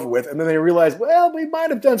get it over with. And then they realized, well, we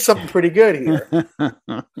might have done something pretty good here.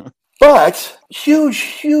 But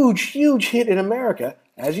huge hit in America.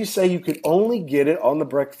 As you say, you could only get it on the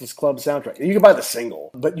Breakfast Club soundtrack. You could buy the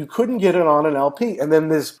single, but you couldn't get it on an LP. And then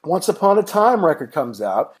this Once Upon a Time record comes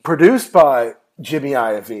out, produced by Jimmy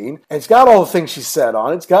Iovine, and it's got All the Things She Said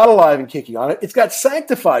on it. It's got Alive and Kicking on it. It's got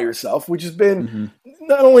Sanctify Yourself, which has been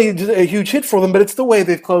not only a huge hit for them, but it's the way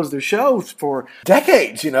they've closed their shows for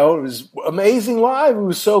decades. It was amazing live. It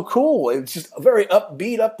was so cool. It's just a very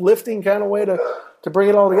upbeat, uplifting kind of way to bring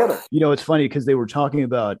it all together. It's funny because they were talking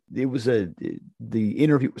about, the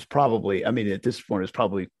interview was probably, at this point, it's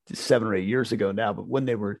probably 7 or 8 years ago now, but when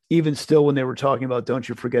they were talking about Don't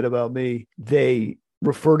You Forget About Me, they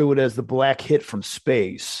refer to it as the Black Hit from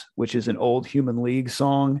Space, which is an old Human League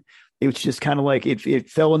song. It was just kind of like it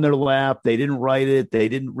fell in their lap. They didn't write it. They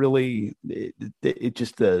didn't really, it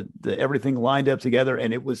just, the everything lined up together,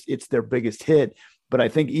 and it's their biggest hit. But I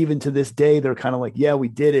think even to this day, they're kind of like, yeah, we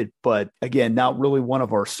did it. But again, not really one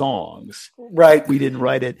of our songs. Right. We didn't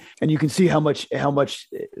write it. And you can see how much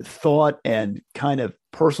thought and kind of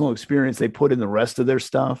personal experience they put in the rest of their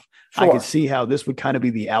stuff. Sure. I could see how this would kind of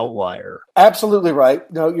be the outlier. Absolutely right.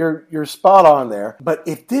 No, you're spot on there. But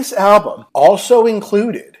if this album also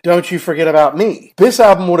included Don't You Forget About Me, this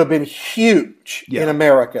album would have been huge in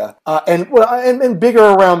America and bigger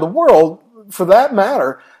around the world for that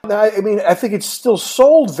matter. I think it's still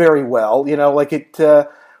sold very well.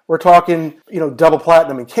 We're talking, double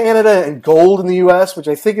platinum in Canada and gold in the U.S., which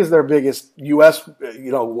I think is their biggest U.S.,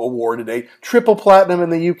 award today. Triple platinum in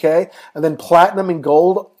the U.K. and then platinum and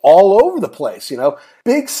gold all over the place.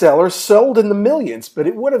 Big sellers, sold in the millions, but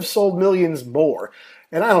it would have sold millions more.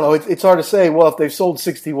 And I don't know, it's hard to say, well, if they've sold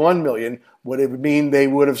 61 million, would it mean they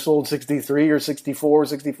would have sold 63 or 64 or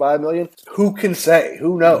 65 million? Who can say?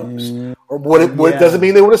 Who knows? Or does it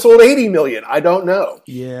mean they would have sold 80 million? I don't know.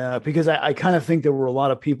 Yeah, because I kind of think there were a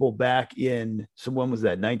lot of people back in, so when was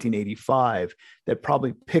that, 1985, that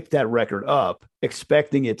probably picked that record up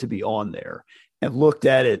expecting it to be on there and looked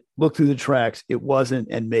at it, looked through the tracks, it wasn't,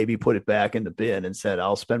 and maybe put it back in the bin and said,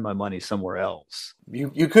 I'll spend my money somewhere else.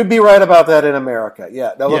 You could be right about that in America.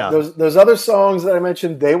 Yeah. Now, look, those other songs that I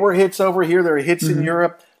mentioned, they were hits over here. They were hits in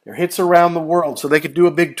Europe. They're hits around the world. So they could do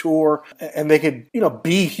a big tour and they could,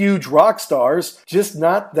 be huge rock stars, just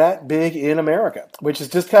not that big in America, which is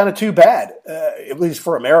just kind of too bad, at least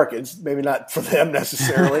for Americans, maybe not for them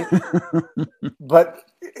necessarily. But,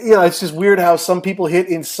 it's just weird how some people hit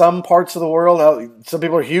in some parts of the world. How some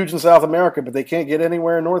people are huge in South America, but they can't get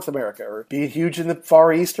anywhere in North America, or be huge in the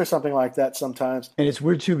Far East or something like that sometimes. And it's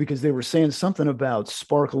weird, too, because they were saying something about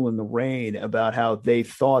Sparkle in the Rain, about how they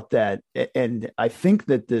thought that, and I think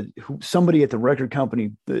that somebody at the record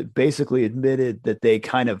company basically admitted that they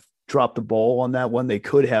kind of dropped the ball on that one. They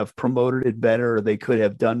could have promoted it better. They could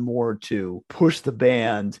have done more to push the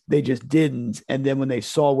band. They just didn't. And then when they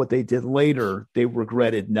saw what they did later, they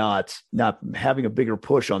regretted not having a bigger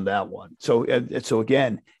push on that one. So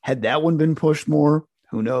again, had that one been pushed more,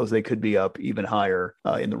 who knows? They could be up even higher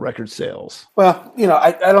in the record sales. Well,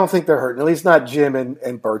 I don't think they're hurting. At least not Jim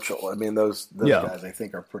and Burchell. I mean, those guys I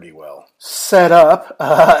think are pretty well set up.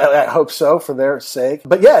 I hope so for their sake.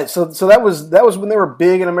 But yeah, so that was when they were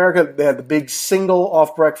big in America. They had the big single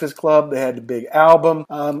off Breakfast Club. They had the big album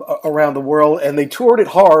around the world, and they toured it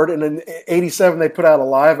hard. And in '87, they put out a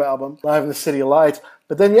live album, Live in the City of Lights.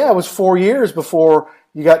 But then, it was 4 years before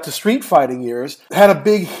you got to Street Fighting Years. Had a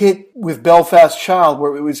big hit with Belfast Child,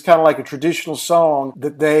 where it was kind of like a traditional song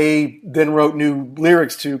that they then wrote new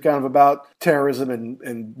lyrics to, kind of about terrorism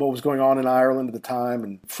and what was going on in Ireland at the time,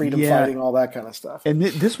 and freedom fighting, all that kind of stuff. And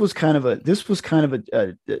this was kind of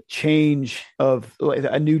a change of, like,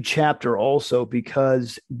 a new chapter also,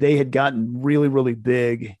 because they had gotten really, really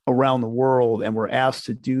big around the world and were asked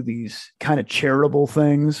to do these kind of charitable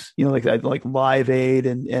things, like Live Aid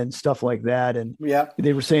and stuff like that. And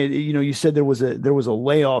they were saying, you said there was a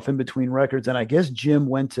layoff in between records, and I guess Jim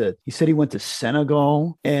went to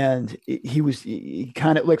Senegal, and he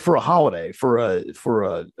kind of, like, for a holiday, for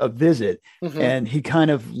a visit, and he kind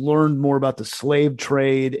of learned more about the slave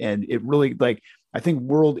trade, and it really, like, I think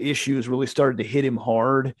world issues really started to hit him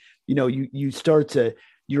hard. You start to,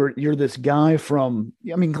 you're this guy from,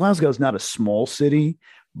 Glasgow's not a small city,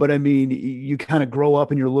 but you kind of grow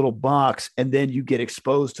up in your little box, and then you get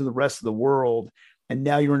exposed to the rest of the world. And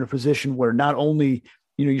now you're in a position where not only,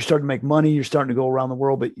 you're starting to make money, you're starting to go around the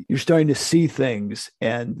world, but you're starting to see things,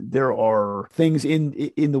 and there are things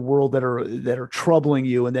in the world that are troubling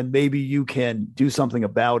you, and then maybe you can do something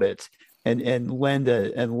about it and lend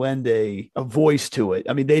a voice to it.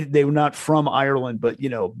 They were not from Ireland, but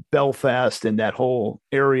Belfast and that whole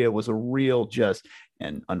area was a real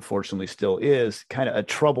and unfortunately still is, kind of a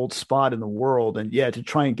troubled spot in the world. And to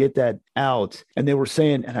try and get that out. And they were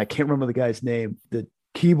saying, and I can't remember the guy's name, the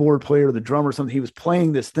keyboard player, the drummer or something, he was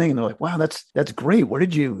playing this thing, and they're like, wow, that's great. Where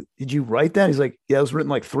did you write that? He's like, yeah, it was written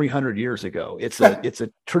like 300 years ago. It's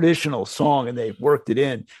a traditional song, and they worked it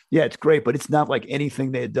in. Yeah, it's great, but it's not like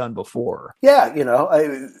anything they had done before. Yeah,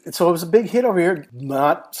 so it was a big hit over here,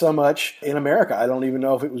 not so much in America. I don't even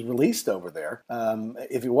know if it was released over there.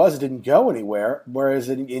 If it was, it didn't go anywhere. Whereas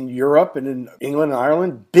in Europe and in England and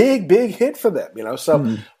Ireland, big hit for them.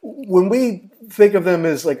 So when we think of them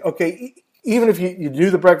as like, okay, even if you do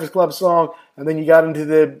the Breakfast Club song and then you got into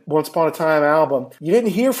the Once Upon a Time album, you didn't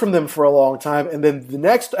hear from them for a long time, and then the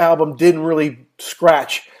next album didn't really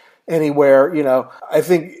scratch anywhere. I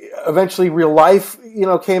think eventually Real Life,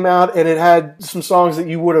 came out, and it had some songs that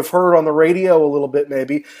you would have heard on the radio a little bit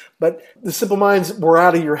maybe, but the Simple Minds were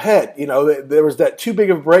out of your head. There was that too big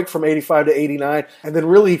of a break from 85 to 89, and then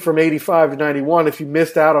really from 85 to 91, if you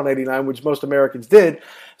missed out on 89, which most Americans did.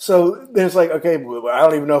 So there's like, okay, I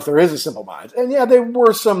don't even know if there is a Simple Minds. And there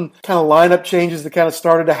were some kind of lineup changes that kind of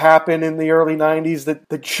started to happen in the early 90s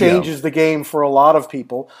that changes the game for a lot of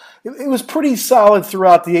people. It was pretty solid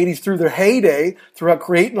throughout the 80s, through their heyday, throughout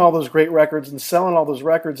creating all those great records and selling all those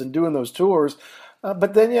records and doing those tours.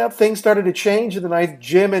 But then, things started to change in the night.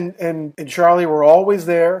 Jim and Charlie were always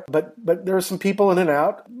there, but there were some people in and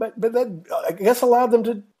out. But that, I guess, allowed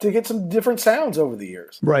them to get some different sounds over the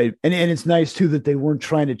years. Right. And it's nice, too, that they weren't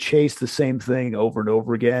trying to chase the same thing over and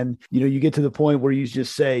over again. You get to the point where you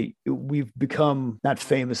just say, we've become not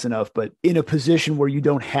famous enough, but in a position where you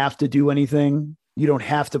don't have to do anything. You don't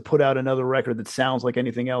have to put out another record that sounds like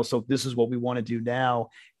anything else. So this is what we want to do now.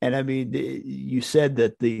 And I mean, you said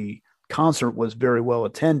that the concert was very well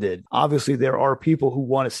attended. Obviously, there are people who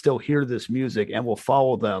want to still hear this music and will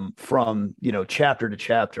follow them from, chapter to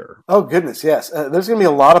chapter. Oh, goodness, yes. There's going to be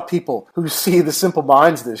a lot of people who see the Simple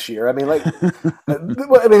Minds this year. I mean,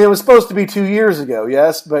 it was supposed to be 2 years ago,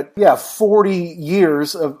 yes, but 40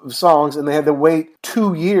 years of songs, and they had to wait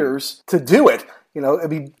 2 years to do it.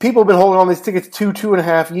 People have been holding on these tickets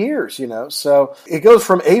 2.5 years, so it goes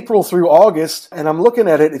from April through August, and I'm looking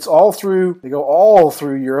at it, they go all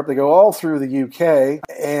through Europe, they go all through the UK,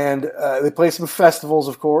 and they play some festivals,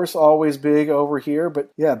 of course, always big over here,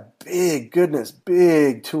 but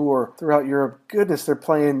big tour throughout Europe. Goodness, they're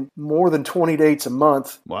playing more than 20 dates a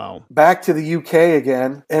month. Wow. Back to the UK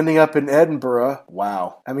again, ending up in Edinburgh.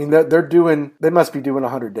 Wow. I mean, they must be doing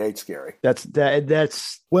 100 dates, Gary.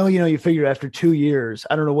 That's well, you figure after 2 years,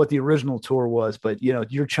 I don't know what the original tour was, but you're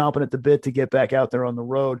chomping at the bit to get back out there on the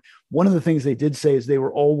road. One of the things they did say is they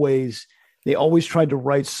always tried to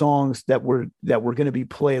write songs that were going to be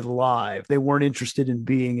played live. They weren't interested in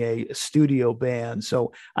being a studio band.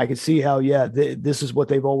 So I could see how, this is what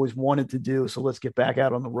they've always wanted to do. So let's get back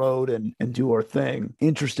out on the road and do our thing.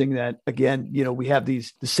 Interesting that, again, we have the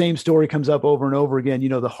same story comes up over and over again.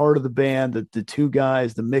 The heart of the band, the two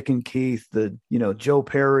guys, the Mick and Keith, the Joe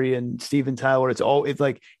Perry and Steven Tyler. It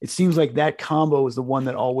seems like that combo is the one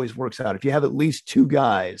that always works out. If you have at least two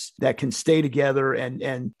guys that can stay together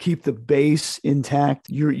and keep the base intact,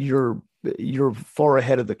 you're far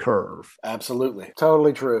ahead of the curve. Absolutely.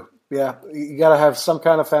 Totally true. Yeah, you got to have some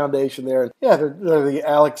kind of foundation there. Yeah, they're the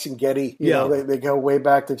Alex and Getty. They go way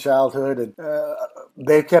back to childhood, and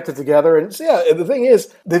they've kept it together. And the thing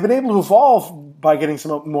is, they've been able to evolve by getting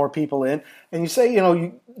some more people in. And you say,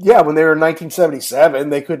 when they were in 1977,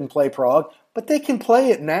 they couldn't play prog, but they can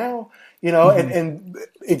play it now. And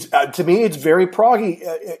it's to me, it's very proggy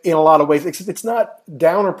in a lot of ways. It's not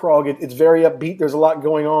downer prog. It's very upbeat. There's a lot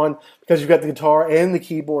going on because you've got the guitar and the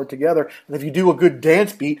keyboard together. And if you do a good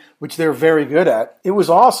dance beat, which they're very good at, it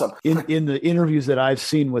was awesome. In the interviews that I've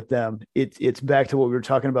seen with them, it's back to what we were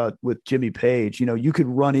talking about with Jimmy Page. You could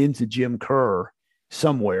run into Jim Kerr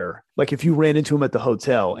somewhere. Like if you ran into him at the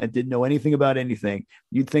hotel and didn't know anything about anything,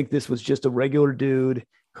 you'd think this was just a regular dude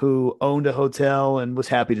who owned a hotel and was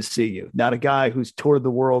happy to see you, not a guy who's toured the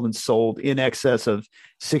world and sold in excess of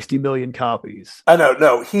 60 million copies. I know.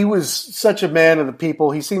 No, he was such a man of the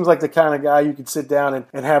people. He seems like the kind of guy you could sit down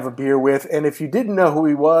and have a beer with. And if you didn't know who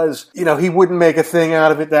he was, he wouldn't make a thing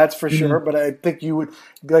out of it, that's for sure. But I think you would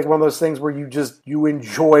be like one of those things where you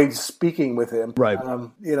enjoyed speaking with him. Right.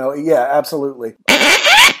 Absolutely.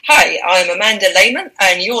 Hi, I'm Amanda Lehman,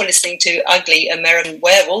 and you're listening to Ugly American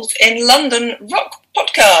Werewolf in London Rock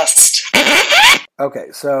Podcast. Okay,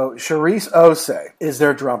 so Charisse Osei is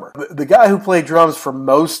their drummer. The guy who played drums for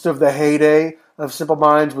most of the heyday of Simple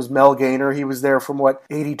Minds was Mel Gaynor. He was there from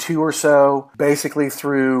 82 or so, basically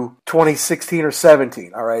through 2016 or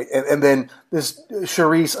 17, all right? And then this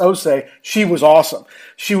Charisse Osei, she was awesome.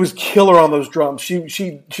 She was killer on those drums.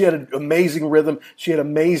 She had an amazing rhythm. She had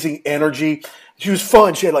amazing energy. She was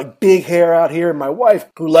fun. She had big hair out here. And my wife,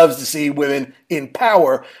 who loves to see women in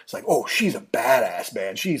power, it's like, oh, she's a badass,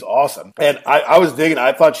 man. She's awesome. And I was digging it.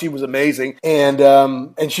 I thought she was amazing.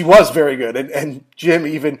 And she was very good. And Jim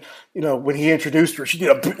even, when he introduced her, she did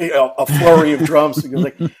a flurry of drums. He was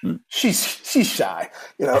like, she's shy,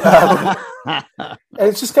 and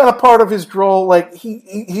it's just kind of part of his role.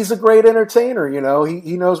 He's a great entertainer, he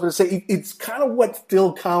knows what to say. It's kind of what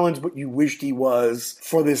Phil Collins, what you wished he was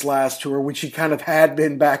for this last tour, which he kind of had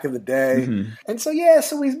been back in the day. Mm-hmm. And so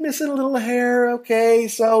he's missing a little hair. Okay.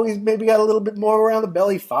 So he's maybe got a little bit more around the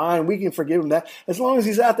belly. Fine. We can forgive him that as long as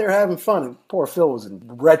he's out there having fun. And poor Phil was in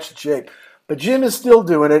wretched shape. But Jim is still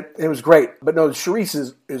doing it. It was great. But no,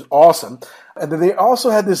 Charisse is awesome. And then they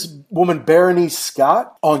also had this woman, Berenice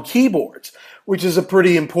Scott, on keyboards, which is a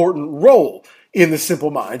pretty important role in the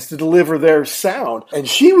Simple Minds to deliver their sound. And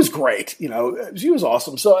she was great. She was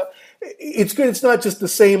awesome. So it's good. It's not just the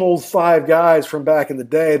same old five guys from back in the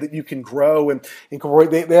day that you can grow and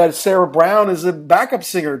incorporate. They had Sarah Brown as a backup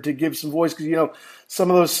singer to give some voice because, some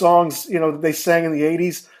of those songs, that they sang in the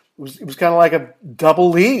 80s, it was kind of like a double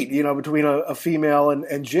lead, between a female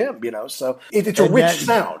and Jim, So it's a rich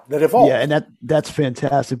sound that evolved. Yeah, and that's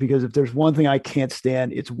fantastic because if there's one thing I can't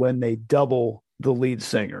stand, it's when they double the lead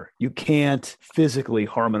singer. You can't physically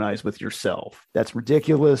harmonize with yourself. That's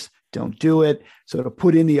ridiculous. don't do it. So to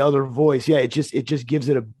put in the other voice, it just gives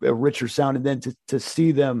it a richer sound. And then to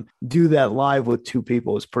see them do that live with two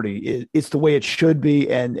people is it's the way it should be.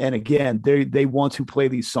 And again, they want to play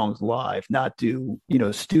these songs live, not do,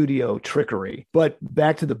 studio trickery. But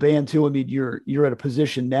back to the band too. I mean, you're at a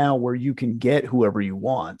position now where you can get whoever you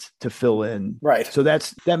want to fill in. Right. So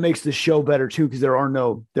that makes the show better too, because there are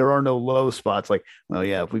no low spots like, well,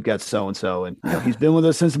 yeah, if we've got so-and-so and he's been with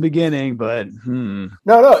us since the beginning, but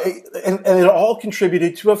No, and it all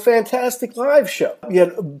contributed to a fantastic live show. You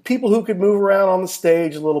had people who could move around on the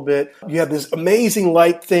stage a little bit. You had this amazing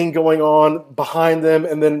light thing going on behind them,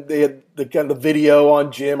 and then they had the video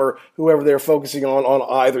on Jim or whoever they're focusing on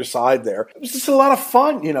either side there. It was just a lot of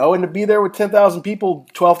fun, and to be there with 10,000 people,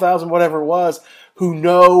 12,000, whatever it was, who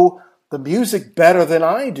know the music better than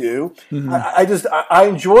I do. Mm-hmm. I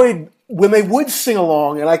enjoyed when they would sing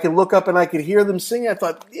along and I could look up and I could hear them sing. I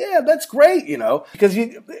thought, yeah, that's great, because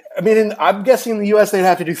I'm guessing in the U.S. they'd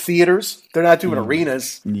have to do theaters. They're not doing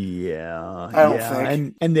arenas. Yeah. I don't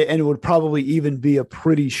think. And it would probably even be a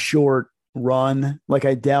pretty short run. Like,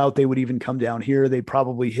 I doubt they would even come down here. They'd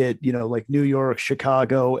probably hit, like New York,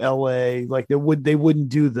 Chicago, LA. Like they wouldn't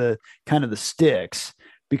do the kind of the sticks.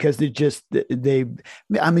 Because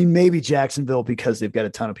maybe Jacksonville because they've got a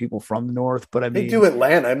ton of people from the north, but they do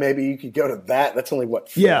Atlanta. Maybe you could go to that. That's only 4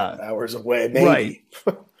 hours away, maybe.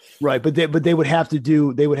 Right. But they would have to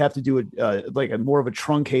do it like a more of a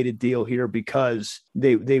truncated deal here because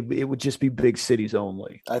it would just be big cities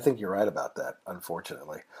only. I think you're right about that,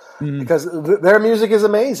 unfortunately, because their music is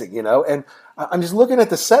amazing, and I'm just looking at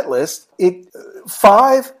the set list.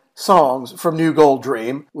 5 songs from New Gold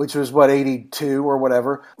Dream, which was 82 or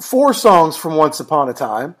whatever, 4 songs from Once Upon a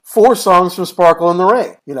Time, 4 songs from Sparkle in the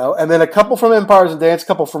Rain, and then a couple from Empires and Dance, a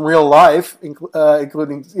couple from Real Life,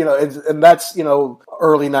 including, and that's,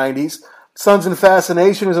 early 90s. Sons and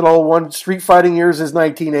Fascination is an old one. Street Fighting Years is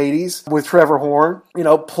 1980s with Trevor Horn,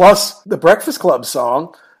 plus the Breakfast Club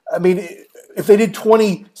song. I mean, if they did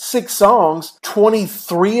 26 songs,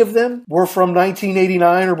 23 of them were from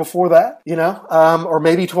 1989 or before that, or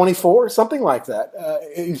maybe 24, something like that.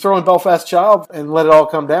 You throw in Belfast Child and Let It All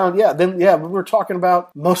Come Down, we're talking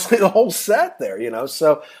about mostly the whole set there,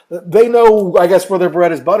 So they know, I guess, where their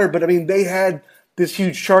bread is buttered, but I mean, they had this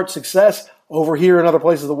huge chart success over here in other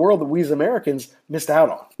places of the world that we as Americans missed out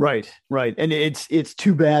on. Right. And it's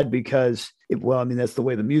too bad because that's the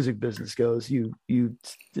way the music business goes. You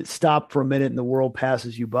stop for a minute and the world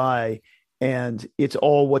passes you by, and it's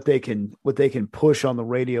all what they can push on the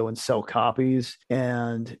radio and sell copies.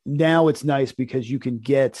 And now it's nice because you can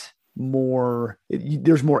get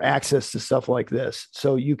there's more access to stuff like this.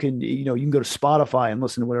 So you can go to Spotify and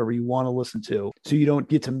listen to whatever you want to listen to. So you don't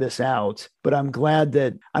get to miss out. But I'm glad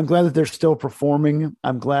that they're still performing.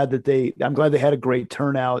 I'm glad they had a great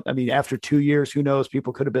turnout. I mean, after 2 years, who knows?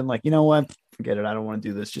 People could have been like, you know what? Forget it. I don't want to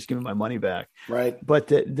do this. Just give me my money back. Right. But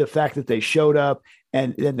the fact that they showed up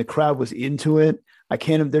and then the crowd was into it,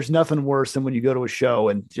 there's nothing worse than when you go to a show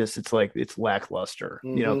and just, it's lackluster.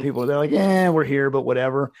 Mm-hmm. People, they're like, we're here, but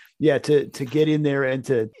whatever. Yeah. To get in there and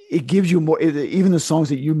it gives you more, even the songs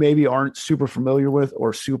that you maybe aren't super familiar with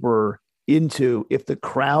or super into, if the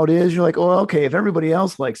crowd is, you're like, oh, okay, if everybody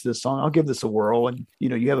else likes this song, I'll give this a whirl. And,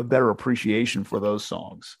 you have a better appreciation for those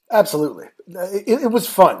songs. Absolutely. It was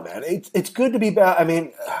fun, man. It's good to be back. I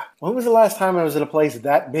mean, when was the last time I was at a place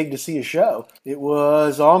that big to see a show? It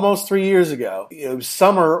was almost 3 years ago. It was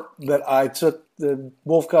summer that I took the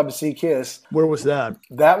Wolf Cub to see Kiss. Where was that?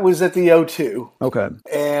 That was at the O2. Okay.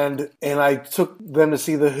 And I took them to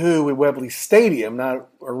see The Who at Wembley Stadium, not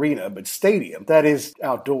arena, but stadium. That is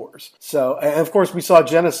outdoors. So, and of course, we saw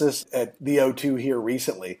Genesis at the O2 here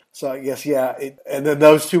recently. So I guess, and then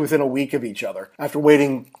those two within a week of each other after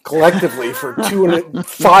waiting collectively for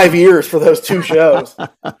 5 years for those 2 shows.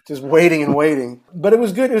 Just waiting and waiting. But it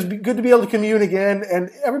was good. It was good to be able to commune again. And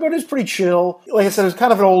everybody was pretty chill. Like I said, it was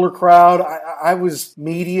kind of an older crowd. I was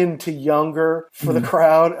median to younger for the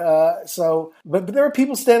crowd. But there were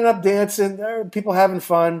people standing up dancing. There were people having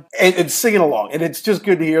fun and singing along. And it's just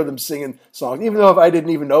good to hear them singing songs. Even though if I didn't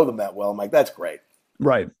even know them that well, I'm like, that's great.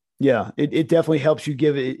 Right. Yeah. It definitely helps you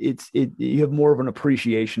give it. You have more of an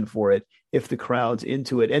appreciation for it if the crowd's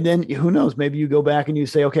into it. And then who knows, maybe you go back and you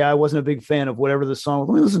say, okay, I wasn't a big fan of whatever the song.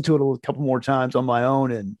 Let me listen to it a couple more times on my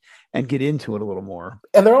own and get into it a little more.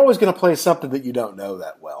 And they're always going to play something that you don't know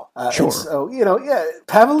that well. Sure. So,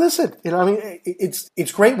 have a listen. I mean,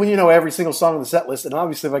 it's great when you know every single song on the set list. And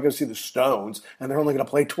obviously, if I go see the Stones and they're only going to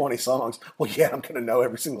play 20 songs, well, yeah, I'm going to know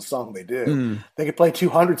every single song they do. They could play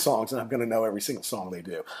 200 songs and I'm going to know every single song they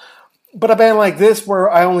do. But a band like this, where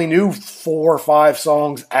I only knew 4 or 5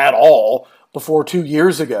 songs at all, before 2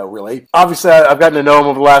 years ago, really. Obviously, I've gotten to know him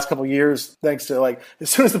over the last couple of years, thanks to, like, as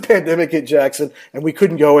soon as the pandemic hit Jackson and we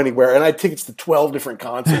couldn't go anywhere, and I had tickets to 12 different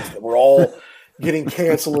concerts that were all getting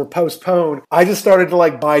canceled or postponed, I just started to,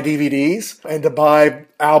 like, buy DVDs and to buy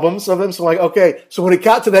albums of them. So, like, okay, so when it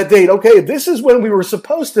got to that date, okay, this is when we were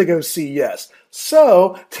supposed to go see Yes.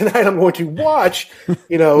 So tonight I'm going to watch,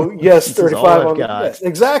 Yes, 35 on Yes.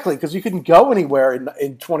 Exactly, because you couldn't go anywhere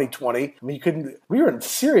in 2020. I mean, we were in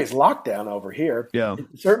serious lockdown over here. Yeah.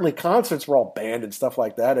 Certainly concerts were all banned and stuff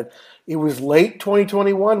like that. And it was late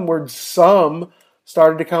 2021 where some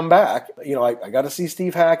started to come back. I got to see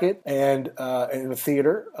Steve Hackett and in the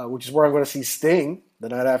theater, which is where I'm going to see Sting the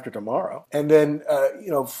night after tomorrow. And then,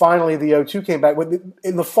 finally the O2 came back.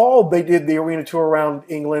 In the fall, they did the arena tour around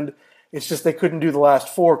England. It's just they couldn't do the last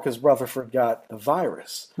 4 because Rutherford got the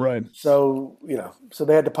virus. Right. So, so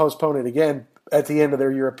they had to postpone it again at the end of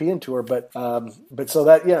their European tour. But so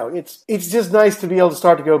that, it's just nice to be able to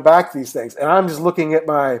start to go back to these things. And I'm just looking at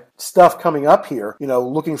my stuff coming up here,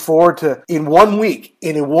 looking forward to in 1 week,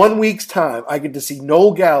 in 1 week's time, I get to see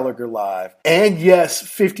Noel Gallagher live and Yes,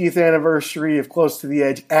 50th anniversary of Close to the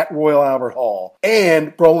Edge at Royal Albert Hall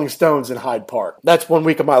and Rolling Stones in Hyde Park. That's 1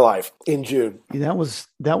 week of my life in June. That was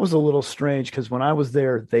a little strange because when I was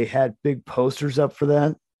there, they had big posters up for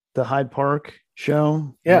that, the Hyde Park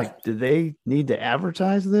show. Yeah. Like, did they need to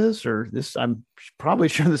advertise this or this? I'm probably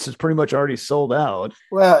sure this is pretty much already sold out.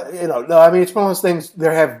 Well, no, I mean, it's one of those things.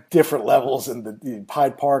 They have different levels, and the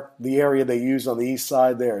Hyde Park, the area they use on the east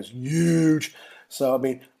side there is huge. So, I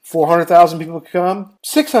mean, 400,000 people could come,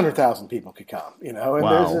 600,000 people could come, and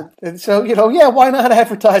wow. So, why not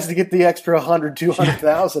advertise to get the extra 100,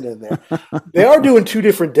 200,000 in there? They are doing 2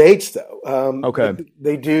 different dates, though. Okay.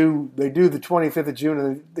 They do the 25th of June,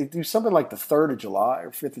 and they do something like the 3rd of July or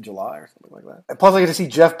 5th of July or something like that. And plus, I get to see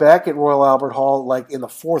Jeff Beck at Royal Albert Hall, like in the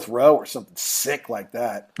 4th row or something sick like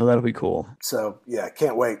that. Oh, that'll be cool. So, yeah,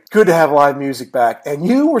 can't wait. Good to have live music back. And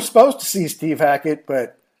you were supposed to see Steve Hackett,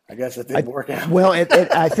 but I guess it didn't work out. Well,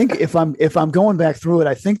 I think if I'm going back through it,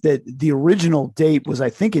 I think that the original date was, I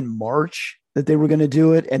think, in March that they were going to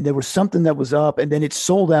do it, and there was something that was up, and then it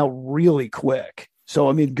sold out really quick. So,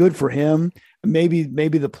 I mean, good for him. Maybe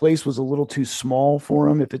the place was a little too small for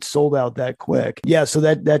him if it sold out that quick. Yeah, so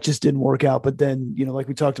that just didn't work out. But then, like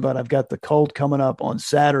we talked about, I've got the Cult coming up on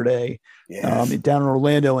Saturday down in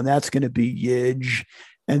Orlando, and that's going to be huge.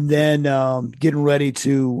 And then getting ready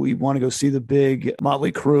we want to go see the big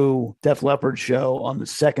Motley Crue Def Leppard show on the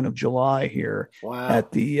 2nd of July here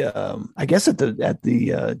at the, I guess at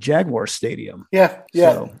the Jaguar Stadium. Yeah.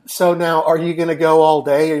 So now are you going to go all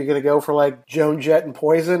day? Are you going to go for like Joan Jett and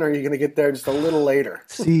Poison? Or are you going to get there just a little later?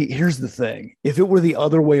 See, here's the thing. If it were the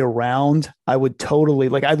other way around, I would totally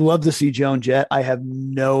I'd love to see Joan Jett. I have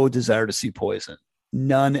no desire to see Poison.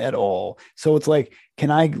 None at all. So it's like, can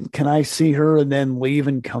I see her and then leave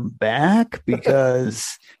and come back?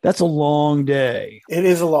 Because that's a long day. It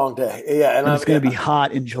is a long day. Yeah. And it's going to be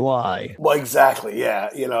hot in July. Well, exactly. Yeah.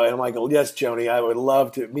 And I'm like, well, yes, Joni, I would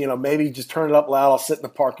love to, maybe just turn it up loud. I'll sit in the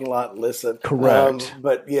parking lot and listen. Correct.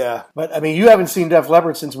 But I mean, you haven't seen Def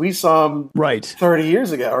Leppard since we saw them 30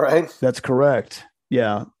 years ago, right? That's correct.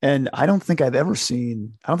 Yeah. And I don't think I've ever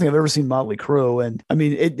seen Motley Crue. And I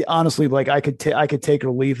mean, it honestly, like I could take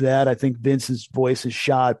or leave that. I think Vince's voice is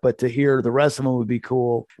shot, but to hear the rest of them would be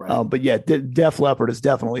cool. Right. But yeah, Def Leppard is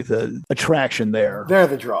definitely the attraction there. They're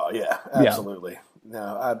the draw. Yeah, absolutely. Yeah.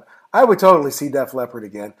 No, I would totally see Def Leppard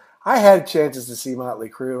again. I had chances to see Motley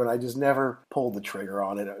Crue and I just never pulled the trigger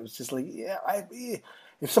on it. It was just like,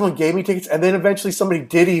 if someone gave me tickets, and then eventually somebody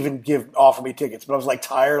did even offer me tickets, but I was like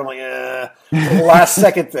tired. I'm like, the last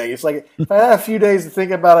second thing. It's like, if I had a few days to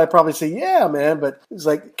think about it, I'd probably say, yeah, man. But it's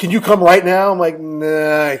like, can you come right now? I'm like,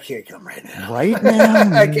 nah, I can't come right now. Right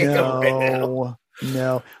now? I can't come right now.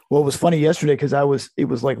 No. Well, it was funny yesterday because it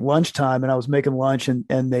was like lunchtime and I was making lunch and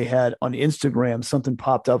they had on Instagram, something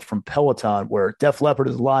popped up from Peloton where Def Leppard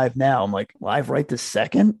is live now. I'm like, live right this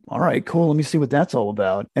second? All right, cool. Let me see what that's all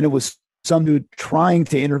about. And it was some dude trying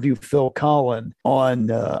to interview Phil Collin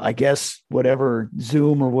on, I guess, whatever,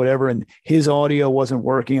 Zoom or whatever, and his audio wasn't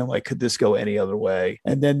working. I'm like, could this go any other way?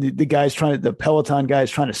 And then the Peloton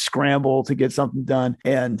guy's trying to scramble to get something done.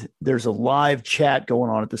 And there's a live chat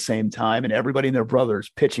going on at the same time. And everybody and their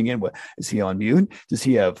brothers pitching in with, is he on mute? Does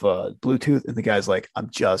he have Bluetooth? And the guy's like,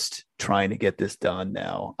 I'm just trying to get this done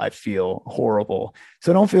now. I feel horrible.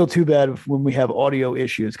 So don't feel too bad when we have audio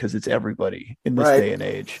issues because it's everybody in this day and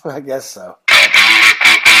age. I guess so.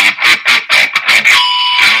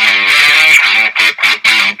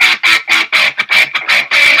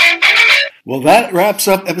 Well, that wraps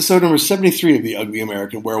up episode number 73 of the Ugly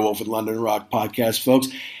American Werewolf in London Rock podcast, folks.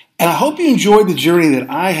 And I hope you enjoyed the journey that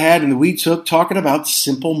I had and that we took talking about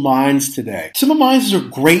Simple Minds today. Simple Minds is a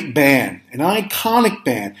great band, an iconic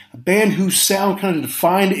band, a band whose sound kind of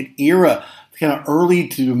defined an era, kind of early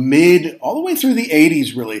to mid, all the way through the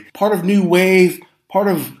 80s, really. Part of New Wave, part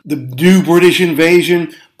of the new British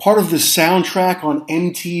invasion, part of the soundtrack on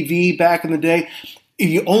MTV back in the day. If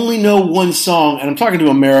you only know one song, and I'm talking to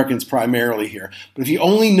Americans primarily here, but if you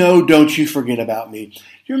only know Don't You Forget About Me,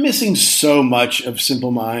 you're missing so much of Simple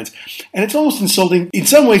Minds. And it's almost insulting in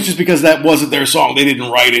some ways just because that wasn't their song. They didn't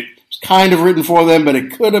write it. It's kind of written for them, but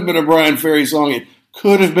it could have been a Brian Ferry song. It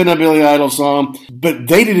could have been a Billy Idol song, but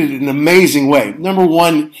they did it in an amazing way. Number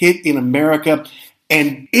one hit in America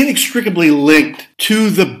and inextricably linked to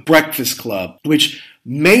The Breakfast Club, which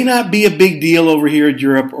may not be a big deal over here in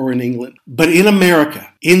Europe or in England, but in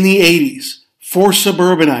America, in the 80s, for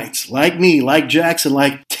suburbanites like me, like Jackson,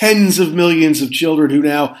 like tens of millions of children who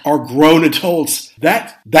now are grown adults,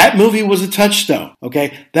 that movie was a touchstone,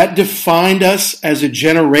 okay? That defined us as a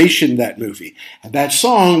generation, that movie. And that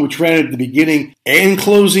song, which ran at the beginning and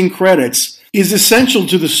closing credits, is essential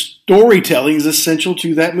to the storytelling, is essential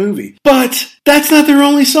to that movie. But that's not their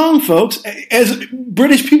only song, folks. As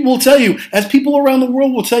British people will tell you, as people around the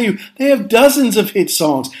world will tell you, they have dozens of hit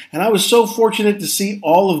songs. And I was so fortunate to see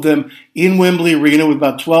all of them in Wembley Arena with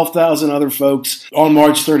about 12,000 other folks on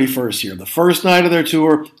March 31st here. The first night of their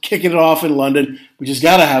tour, kicking it off in London, which has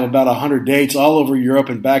got to have about 100 dates all over Europe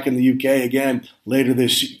and back in the UK again later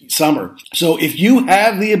this summer. So if you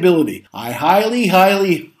have the ability, I highly,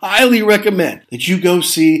 highly, highly recommend that you go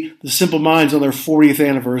see the Simple Minds on their 40th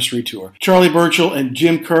anniversary tour. Charlie Burchill and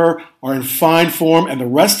Jim Kerr are in fine form, and the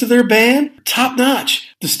rest of their band, top notch.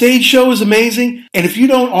 The stage show is amazing, and if you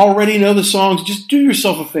don't already know the songs, just do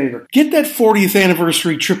yourself a favor. Get that 40th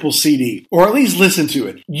anniversary triple CD, or at least listen to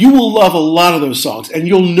it. You will love a lot of those songs, and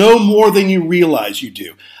you'll know more than you realize you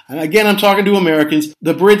do. And again, I'm talking to Americans.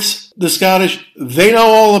 The Brits, the Scottish, they know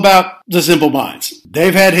all about the Simple Minds.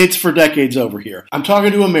 They've had hits for decades over here. I'm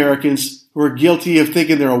talking to Americans who are guilty of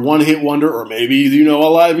thinking they're a one-hit wonder, or maybe,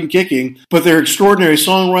 alive and kicking, but they're extraordinary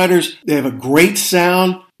songwriters. They have a great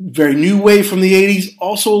sound, very new wave from the 80s,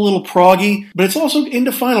 also a little proggy, but it's also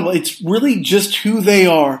indefinable. It's really just who they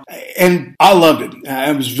are, and I loved it.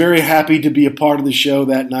 I was very happy to be a part of the show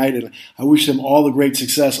that night, and I wish them all the great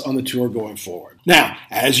success on the tour going forward. Now,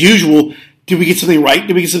 as usual, did we get something right?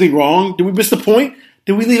 Did we get something wrong? Did we miss the point?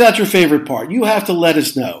 Did we leave out your favorite part? You have to let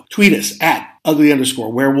us know. Tweet us at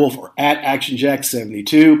ugly_werewolf or at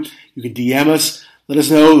actionjack72. You can DM us. Let us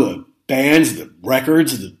know the bands, the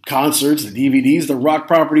records, the concerts, the DVDs, the rock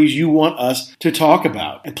properties you want us to talk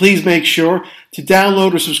about. And please make sure to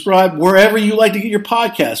download or subscribe wherever you like to get your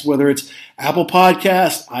podcasts, whether it's Apple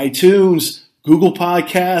Podcasts, iTunes, Google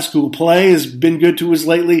Podcasts, Google Play has been good to us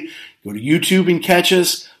lately. Go to YouTube and catch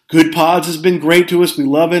us. Good Pods has been great to us. We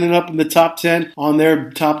love ending up in the top 10 on their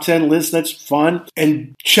top 10 list. That's fun.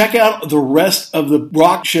 And check out the rest of the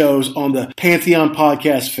rock shows on the Pantheon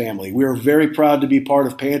podcast family. We are very proud to be part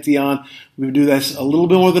of Pantheon. We do this a little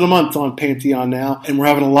bit more than a month on Pantheon now, and we're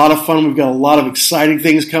having a lot of fun. We've got a lot of exciting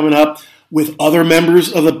things coming up with other members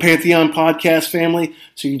of the Pantheon podcast family.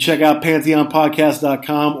 So you can check out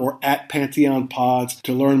pantheonpodcast.com or at Pantheon Pods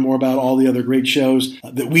to learn more about all the other great shows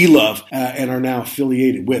that we love and are now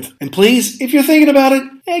affiliated with. And please, if you're thinking about it,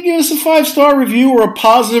 give us a 5-star review or a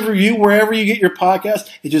positive review wherever you get your podcast.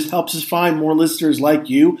 It just helps us find more listeners like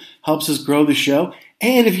you, helps us grow the show.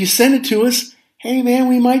 And if you send it to us, hey man,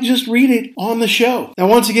 we might just read it on the show. Now,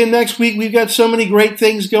 once again, next week, we've got so many great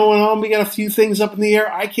things going on. We got a few things up in the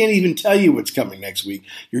air. I can't even tell you what's coming next week.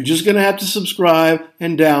 You're just going to have to subscribe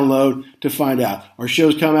and download to find out. Our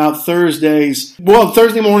shows come out Thursday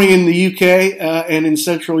morning in the UK and in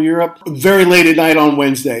Central Europe, very late at night on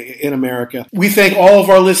Wednesday in America. We thank all of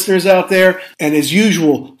our listeners out there. And as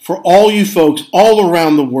usual, for all you folks all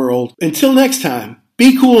around the world, until next time,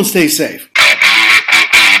 be cool and stay safe.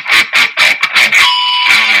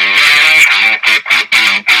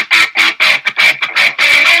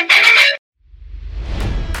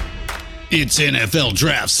 It's NFL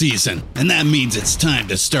draft season, and that means it's time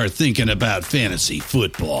to start thinking about fantasy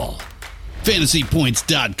football.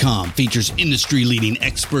 FantasyPoints.com features industry-leading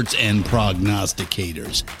experts and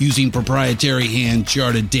prognosticators using proprietary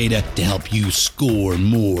hand-charted data to help you score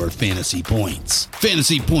more fantasy points.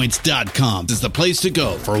 FantasyPoints.com is the place to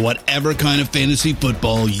go for whatever kind of fantasy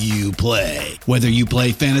football you play. Whether you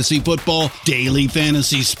play fantasy football, daily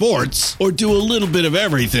fantasy sports, or do a little bit of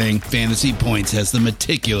everything, Fantasy Points has the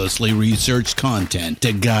meticulously researched content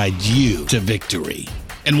to guide you to victory.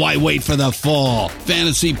 And why wait for the fall?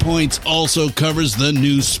 Fantasy Points also covers the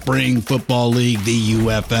new spring football league, the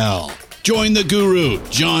UFL. Join the guru,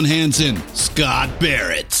 John Hansen, Scott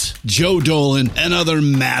Barrett, Joe Dolan, and other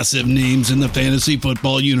massive names in the fantasy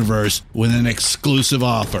football universe with an exclusive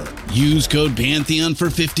offer. Use code Pantheon for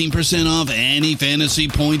 15% off any Fantasy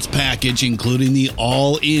Points package, including the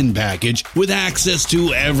all-in package with access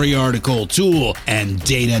to every article, tool, and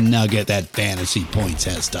data nugget that Fantasy Points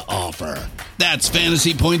has to offer. That's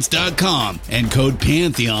fantasypoints.com and code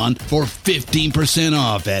Pantheon for 15%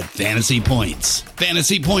 off at Fantasy Points.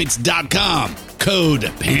 Fantasypoints.com,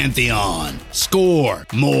 code Pantheon. Score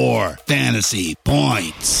more fantasy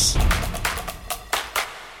points.